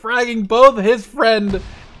 fragging both his friend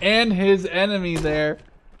and his enemy there.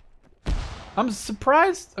 I'm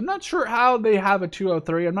surprised. I'm not sure how they have a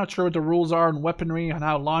 203. I'm not sure what the rules are in weaponry and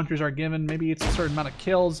how launchers are given. Maybe it's a certain amount of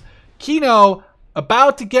kills. Kino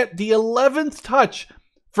about to get the 11th touch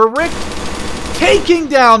for Rick, taking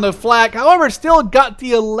down the flag. However, still got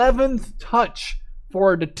the 11th touch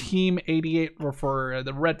for the Team 88, or for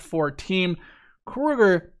the Red 4 team.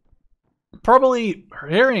 Kruger probably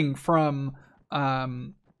hearing from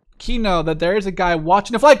Kino that there is a guy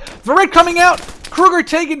watching the flag. Varric coming out. Kruger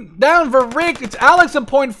taking down Varric. It's Alex and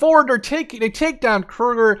point forward. They take down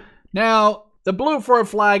Kruger. Now, the blue 4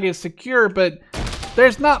 flag is secure, but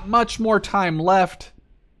there's not much more time left.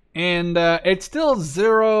 And it's still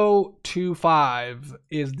 0-5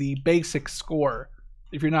 is the basic score,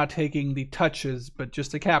 if you're not taking the touches, but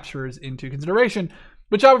just the captures into consideration,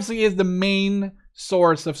 which obviously is the main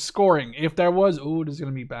source of scoring. If there was, ooh, this is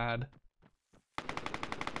going to be bad.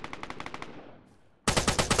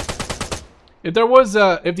 If there was,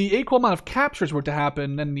 if the equal amount of captures were to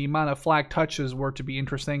happen, then the amount of flag touches were to be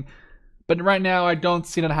interesting. But right now, I don't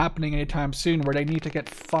see that happening anytime soon, where they need to get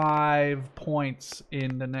 5 points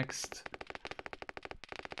in the next,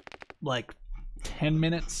 like, 10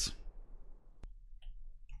 minutes.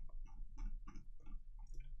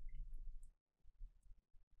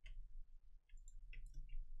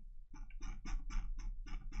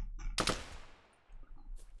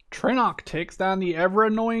 Trinok takes down the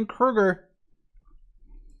ever-annoying Kruger.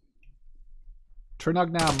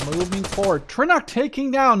 Trinok now moving forward. Trinok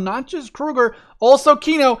taking down not just Kruger, also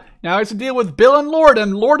Kino. Now he has to deal with Bill and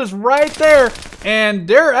Lord is right there. And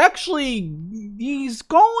they're actually, he's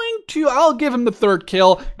going to, I'll give him the 3rd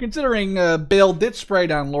kill, considering Bill did spray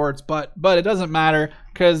down Lord's butt, but it doesn't matter,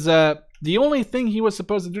 because the only thing he was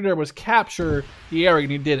supposed to do there was capture the area,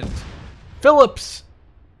 and he didn't. Phillips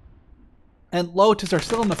and Lotus are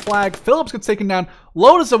still on the flag. Phillips gets taken down.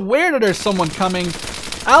 Lotus aware that there's someone coming.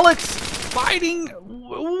 Alex fighting.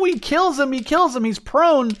 Ooh, he kills him. He's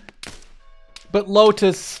prone. But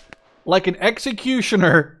Lotus, like an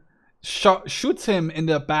executioner, shoots him in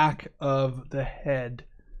the back of the head.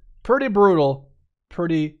 Pretty brutal.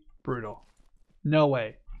 No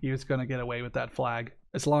way he was going to get away with that flag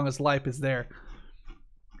as long as Lipe is there.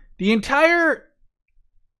 The entire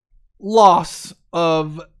loss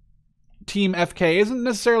of Team FK isn't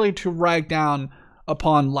necessarily to rag down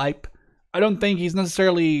upon Lipe. I don't think he's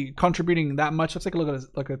necessarily contributing that much. Let's take a look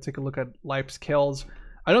at take a look at Lipe's kills.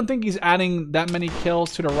 I don't think he's adding that many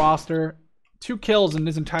kills to the roster. 2 kills in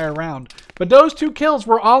this entire round. But those 2 kills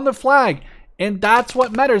were on the flag, and that's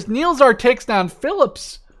what matters. Neilzar takes down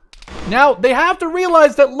Phillips. Now, they have to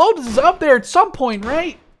realize that Lotus is up there at some point,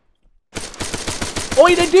 right? Oh,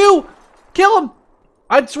 they do! Kill him!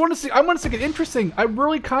 I want to see it interesting. I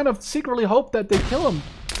really kind of secretly hope that they kill him.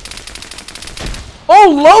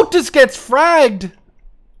 Oh, Lotus gets fragged!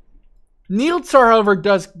 Neilzar, however,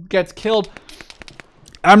 gets killed.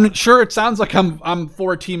 I'm sure it sounds like I'm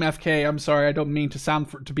for Team FK. I'm sorry, I don't mean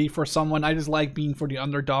to be for someone. I just like being for the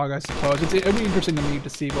underdog, I suppose. It'd be interesting to me to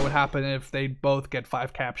see what would happen if they both get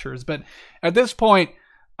 5 captures. But at this point,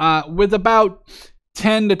 with about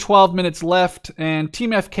 10 to 12 minutes left, and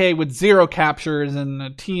Team FK with 0 captures,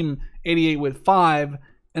 and Team 88 with 5,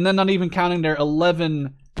 and then not even counting their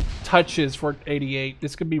 11 touches for 88,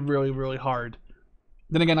 this could be really, really hard.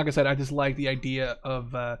 Then again, like I said, I just like the idea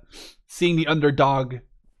of seeing the underdog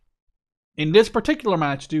in this particular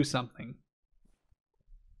match do something.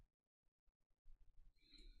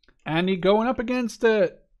 Andy going up against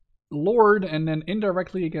Lord, and then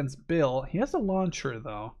indirectly against Bill. He has a launcher,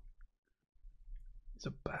 though. He's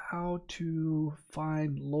about to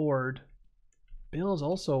find Lord. Bill's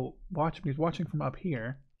also watching. He's watching from up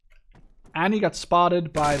here. And he got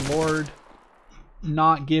spotted by Lord,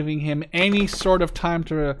 not giving him any sort of time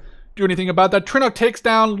to do anything about that. Trinok takes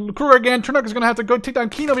down Kruger again. Trinok is going to have to go take down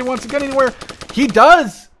Kino if he wants to get anywhere. He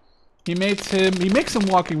does! He makes him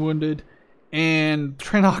walking wounded. And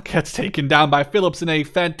Trinok gets taken down by Phillips in a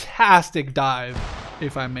fantastic dive,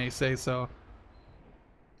 if I may say so.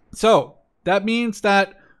 So, that means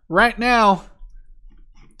that right now,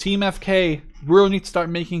 Team FK really needs to start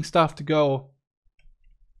making stuff to go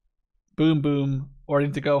boom boom, or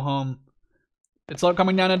need to go home. It's all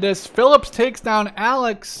coming down to this. Phillips takes down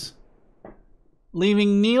Alex,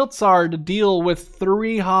 leaving Neilzar to deal with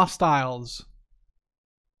 3 hostiles.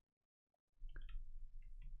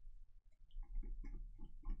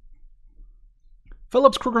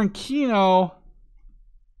 Phillips, Kruger, and Kino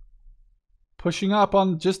pushing up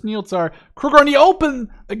on just Neilzar. Kruger in the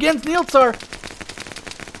open against Neilzar.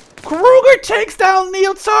 Kruger takes down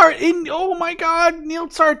Neilzar. Oh my god,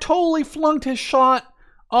 Neilzar totally flunked his shot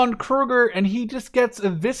on Kruger, and he just gets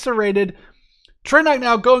eviscerated. Trinok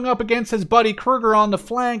now going up against his buddy Kruger on the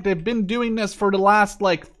flank. They've been doing this for the last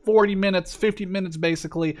like 40 minutes, 50 minutes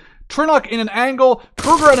basically. Trinok in an angle.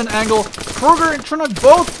 Kruger at an angle. Kruger and Trinok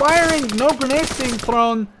both firing. No grenades being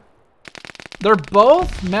thrown. They're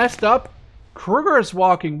both messed up. Kruger is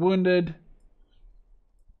walking wounded.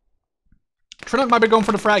 Trinok might be going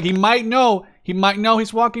for the frag. He might know. He might know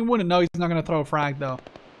he's walking wounded. No, he's not going to throw a frag, though.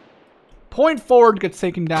 Point forward gets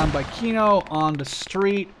taken down by Kino on the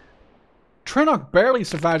street. Trinok barely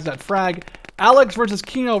survives that frag. Alex versus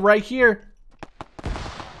Kino right here.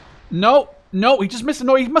 No, no, he just missed it.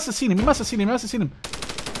 No, he must have seen him. He must have seen him. He must have seen him.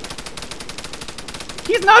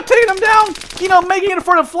 He's not taking him down. Kino making it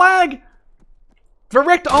for the flag.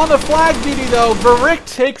 Verict on the flag duty, though. Verict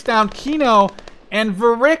takes down Kino. And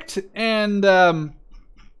Verict and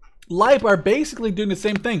Lipe are basically doing the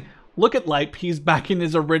same thing. Look at Lipe. He's back in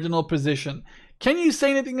his original position. Can you say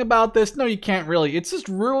anything about this? No, you can't really. It's just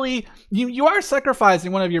really... You are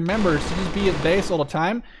sacrificing one of your members to just be at base all the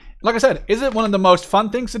time. Like I said, is it one of the most fun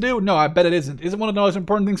things to do? No, I bet it isn't. Is it one of the most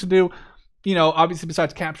important things to do? You know, obviously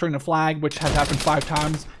besides capturing the flag, which has happened 5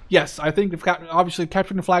 times. Yes, I think obviously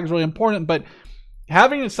capturing the flag is really important, but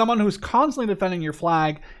having someone who's constantly defending your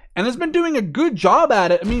flag and has been doing a good job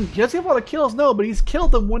at it. I mean, does he have a lot of kills? No, but he's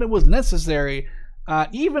killed them when it was necessary.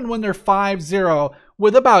 Even when they're 5-0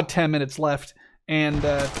 with about 10 minutes left. And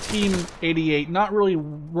Team 88 not really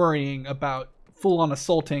worrying about full-on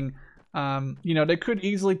assaulting. You know, they could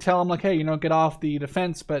easily tell him, like, hey, you know, get off the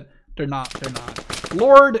defense, but they're not. They're not.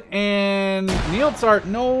 Lord and Neilzart.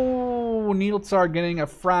 No, Neilzart getting a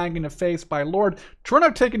frag in the face by Lord.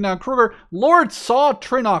 Trinok taking down Kruger. Lord saw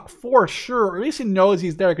Trinok for sure. Or at least he knows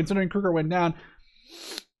he's there, considering Kruger went down.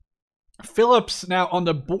 Phillips now on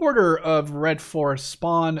the border of Red Forest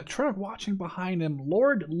spawn. Trinok watching behind him.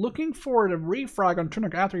 Lord looking for the refrag on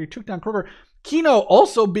Trinok after he took down Kruger. Kino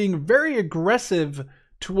also being very aggressive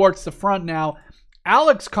towards the front now.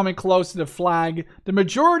 Alex coming close to the flag. The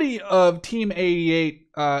majority of Team 88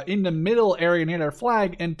 in the middle area near their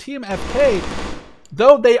flag. And Team FK,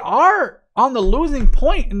 though they are on the losing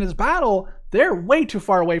point in this battle, they're way too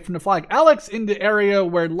far away from the flag. Alex in the area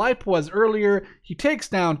where Lipe was earlier. He takes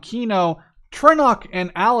down Kino. Trinok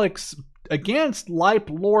and Alex against Lipe,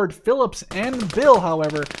 Lord, Phillips, and Bill,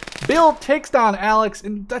 however. Bill takes down Alex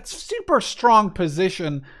in that super strong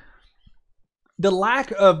position. The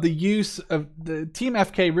lack of the use of the Team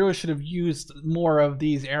FK really should have used more of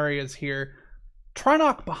these areas here.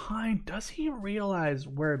 Trinok behind. Does he realize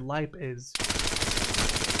where Lipe is?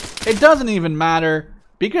 It doesn't even matter,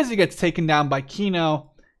 because he gets taken down by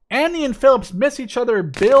Kino. Andy and Phillips miss each other.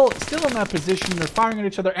 Bill still in that position. They're firing at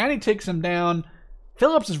each other. Andy takes him down.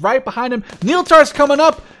 Phillips is right behind him. Neilzart's coming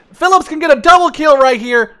up. Phillips can get a double kill right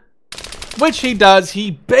here, which he does.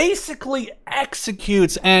 He basically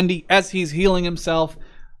executes Andy as he's healing himself.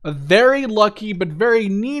 A very lucky but very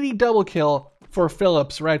needy double kill for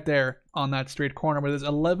Phillips right there on that straight corner, where there's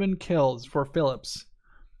 11 kills for Phillips.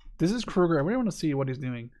 This is Kruger. I really want to see what he's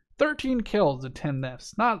doing. 13 kills to 10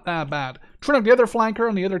 deaths. Not that bad. Trinok, the other flanker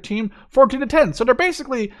on the other team, 14 to 10. So they're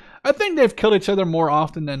basically, I think they've killed each other more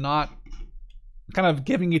often than not. Kind of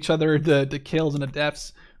giving each other the kills and the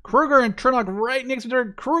deaths. Kruger and Trinok right next to each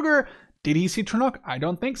other. Kruger, did he see Trinok? I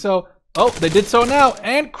don't think so. Oh, they did so now.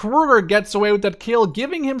 And Kruger gets away with that kill,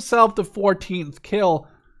 giving himself the 14th kill.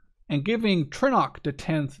 And giving Trinok the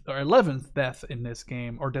 10th or 11th death in this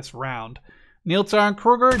game, or this round. Neilzart and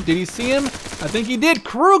Kruger, did he see him? I think he did.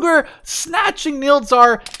 Kruger snatching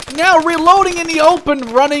Neilzart, now reloading in the open,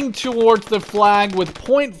 running towards the flag with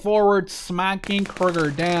point forward, smacking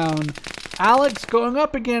Kruger down. Alex going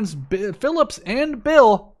up against Phillips and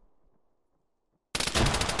Bill.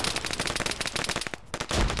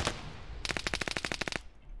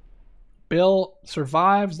 Bill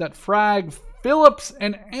survives that frag. Phillips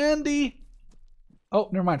and Andy. Oh,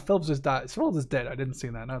 never mind. Phillips just died. Phillips is dead. I didn't see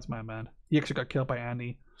that. That's my bad. He actually got killed by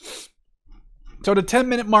Andy. So the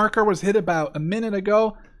 10-minute marker was hit about a minute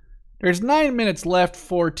ago. There's 9 minutes left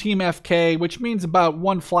for Team FK, which means about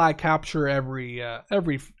 1 flag capture every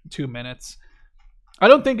 2 minutes. I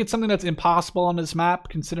don't think it's something that's impossible on this map,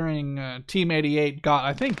 considering Team 88 got,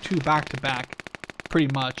 I think, 2 back-to-back pretty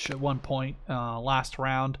much at one point last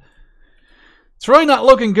round. It's really not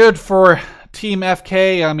looking good for Team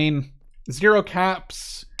FK. I mean, 0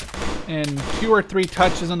 caps and 2 or 3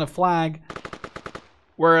 touches on the flag,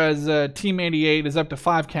 whereas Team 88 is up to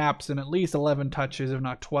 5 caps and at least 11 touches, if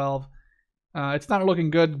not 12. It's not looking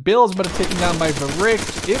good. Bill's about to take him down by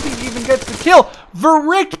Verict, if he even gets the kill.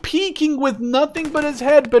 Verict peeking with nothing but his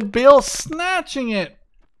head, but Bill snatching it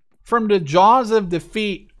from the jaws of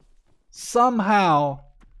defeat somehow.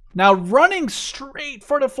 Now running straight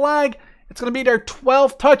for the flag. It's going to be their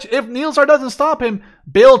 12th touch if Neilzart doesn't stop him.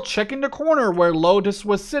 Bill checking the corner where Lotus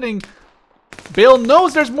was sitting. Bill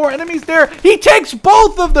knows there's more enemies there. He takes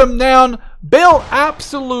both of them down. Bill,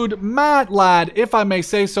 absolute mad lad, if I may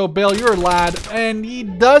say so. Bill, you're a lad. And he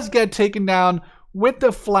does get taken down with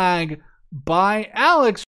the flag by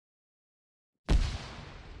Alex.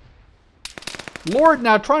 Lord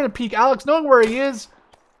now trying to peek Alex, knowing where he is.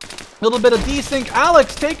 A little bit of desync.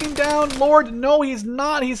 Alex taking down Lord. No, he's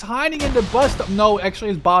not. He's hiding in the bus stop. No, actually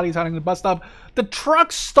his body's hiding in the bus stop. The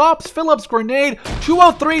truck stops Phillips' grenade.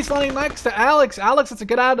 203s landing next to Alex. Alex has to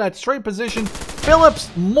get out of that straight position. Phillips,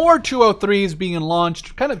 more 203s being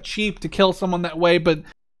launched. Kind of cheap to kill someone that way, but...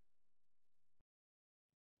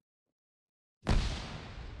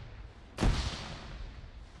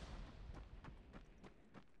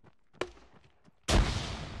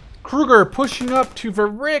 Kruger pushing up to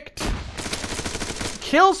Verict.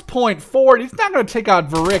 Kills point forward. He's not going to take out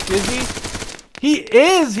Verict, is he? He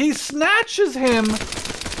is. He snatches him.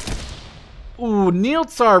 Ooh,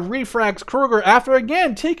 Neilzar refrags Kruger after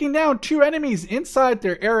again taking down 2 enemies inside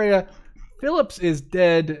their area. Phillips is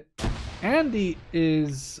dead. Andy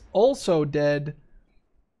is also dead.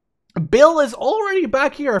 Bill is already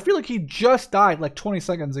back here. I feel like he just died like 20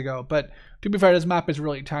 seconds ago, but to be fair, this map is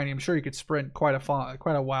really tiny. I'm sure you could sprint quite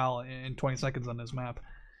a while in 20 seconds on this map.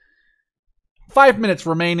 5 minutes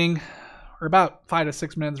remaining, or about 5 to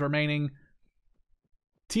 6 minutes remaining.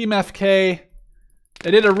 Team FK,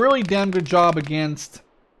 they did a really damn good job against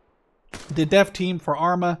the dev team for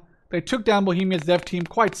ArmA. They took down Bohemia's dev team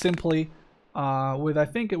quite simply, with I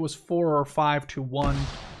think it was 4 or 5 to 1.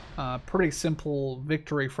 Pretty simple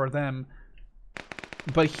victory for them.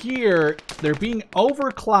 But here, they're being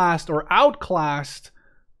overclassed or outclassed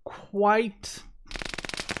quite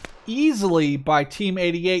easily by Team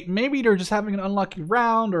 88. Maybe they're just having an unlucky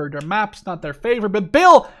round or their map's not their favorite. But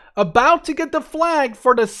Bill about to get the flag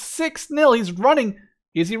for the 6-0. He's running.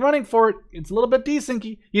 Is he running for it? It's a little bit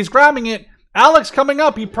desyncy. He's grabbing it. Alex coming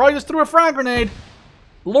up. He probably just threw a frag grenade.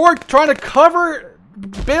 Lord trying to cover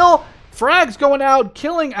Bill. Frags going out,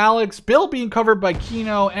 killing Alex. Bill being covered by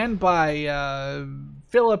Kino and by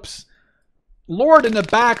Phillips. Lord in the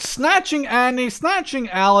back, snatching Andy, snatching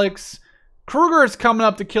Alex. Kruger is coming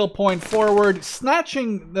up to kill point forward,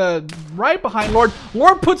 snatching the right behind Lord.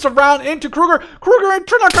 Lord puts a round into Kruger. Kruger and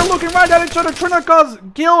Trinnock are looking right at each other.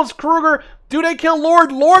 Trinnock kills Kruger. Do they kill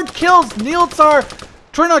Lord? Lord kills Neilzar.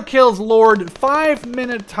 Trinnock kills Lord.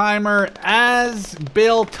 5-minute timer as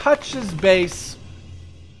Bill touches base,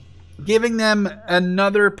 giving them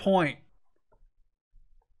another point.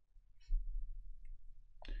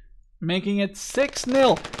 Making it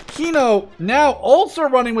 6-0. Kino now also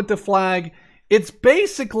running with the flag. It's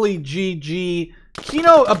basically GG.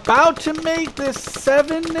 Kino about to make this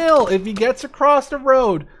 7-0 if he gets across the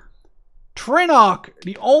road. Trinnock,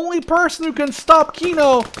 the only person who can stop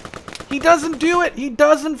Kino. He doesn't do it. He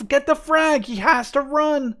doesn't get the frag. He has to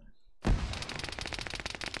run.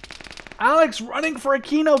 Alex running for a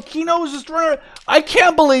Kino. Kino is just running. I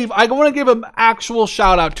can't believe. I want to give an actual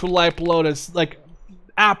shout out to Life Lotus. Like,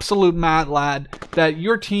 absolute mad lad, that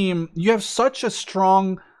your team, you have such a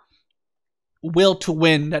strong will to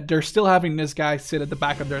win that they're still having this guy sit at the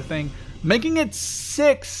back of their thing, making it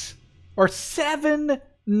 6 or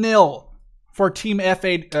 7-0 for Team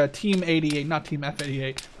F8, Team 88, not Team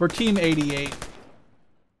F88, for Team 88.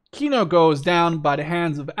 Kino goes down by the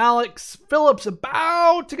hands of Alex. Phillips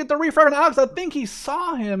about to get the refrag on Alex. I think he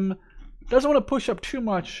saw him. Doesn't want to push up too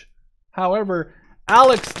much. However,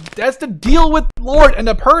 Alex has to deal with Lord and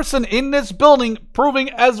the person in this building proving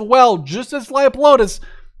as well, just as Life Lotus,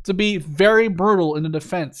 to be very brutal in the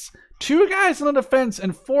defense. 2 guys in the defense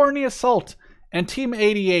and 4 in the assault. And Team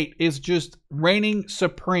 88 is just reigning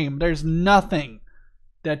supreme. There's nothing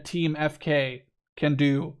that Team FK can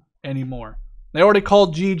do anymore. They already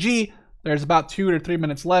called GG. There's about 2 to 3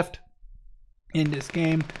 minutes left in this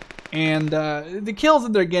game. And the kills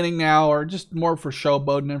that they're getting now are just more for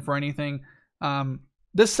showboating than for anything.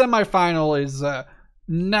 This semifinal is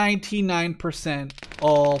 99%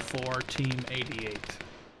 all for Team 88.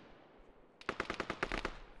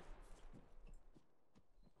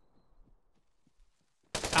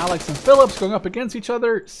 Alex and Phillips going up against each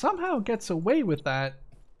other, somehow gets away with that.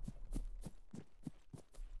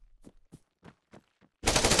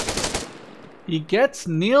 He gets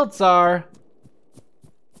Neilzar.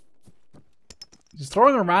 Just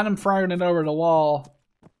throwing a random frag grenade over the wall.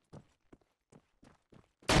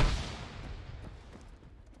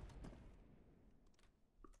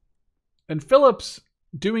 And Phillips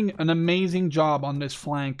doing an amazing job on this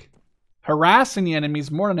flank. Harassing the enemies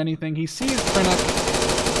more than anything. He sees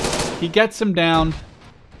Trinnock. He gets him down.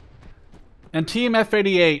 And Team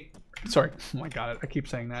F88... Sorry, oh my god, I keep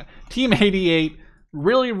saying that. Team 88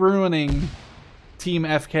 really ruining Team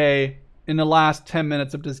FK in the last 10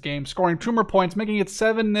 minutes of this game, scoring 2 more points, making it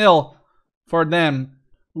 7-0 for them.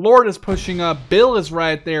 Lord is pushing up. Bill is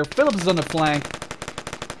right there. Phillips is on the flank.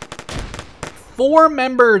 4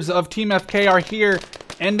 members of Team FK are here,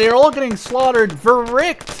 and they're all getting slaughtered.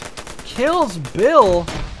 Verricht kills Bill.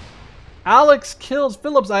 Alex kills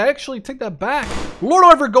Phillips. I actually take that back. Lord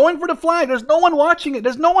Oliver going for the flag. There's no one watching it.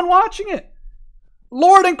 There's no one watching it.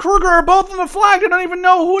 Lord and Kruger are both on the flag. They don't even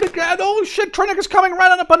know who to get. Oh shit, Trinick is coming right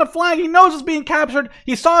on up on the flag. He knows it's being captured.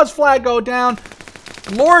 He saw his flag go down.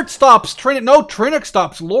 Lord stops Trinick. No, Trinick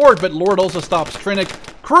stops Lord, but Lord also stops Trinick.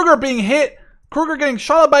 Kruger being hit. Kruger getting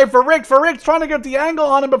shot by Verricht. Verricht trying to get the angle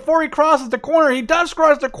on him before he crosses the corner. He does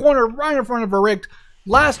cross the corner right in front of Verricht.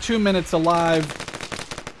 Last 2 minutes alive.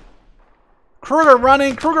 Kruger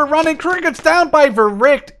running. Kruger running. Kruger gets down by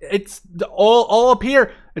Verricht. It's all up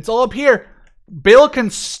here. It's all up here. Bill can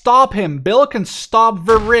stop him. Bill can stop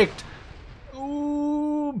Verricht.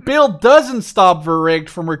 Ooh, Bill doesn't stop Verricht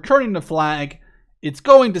from returning the flag. It's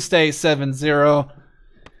going to stay 7-0.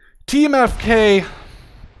 Team FK,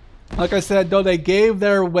 like I said, though they gave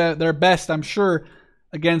their best, I'm sure,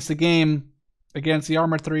 against the game, against the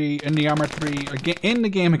Armor 3, in the Armor 3, in the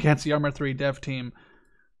game against the Armor 3 dev team,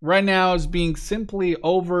 right now is being simply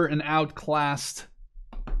over and outclassed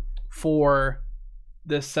for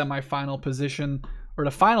this semi-final position, or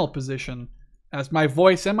the final position, as my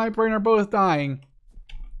voice and my brain are both dying.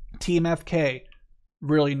 Team FK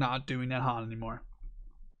really not doing that hot anymore.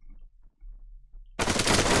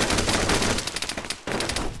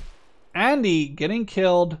 Andy getting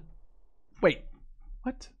killed. Wait,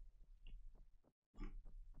 what?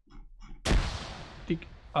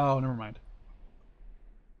 Oh, never mind.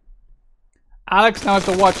 Alex now has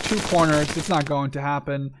to watch 2 corners. It's not going to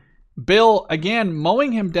happen. Bill, again,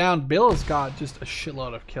 mowing him down. Bill has got just a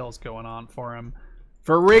shitload of kills going on for him.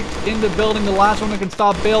 Verricht in the building, the last one that can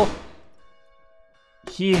stop Bill.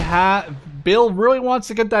 Bill really wants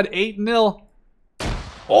to get that 8-0.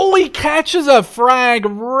 Oh, he catches a frag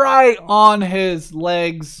right on his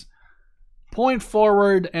legs. Point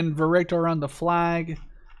forward, and Verricht around the flag.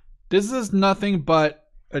 This is nothing but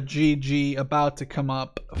a GG about to come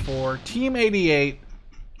up for Team 88.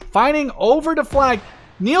 Fighting over the flag.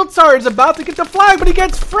 Neilzar is about to get the flag, but he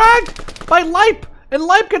gets fragged by Leip. And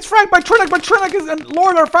Leip gets fragged by Trinick, but Trinick and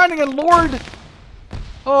Lord are fighting, and Lord...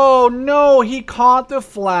 Oh no, he caught the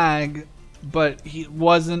flag, but he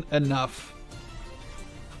wasn't enough.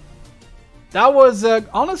 That was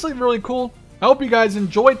honestly really cool. I hope you guys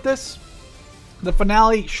enjoyed this. The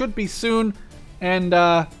finale should be soon, and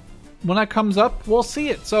when that comes up, we'll see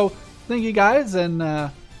it. So thank you guys, and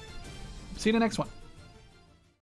see you in the next one.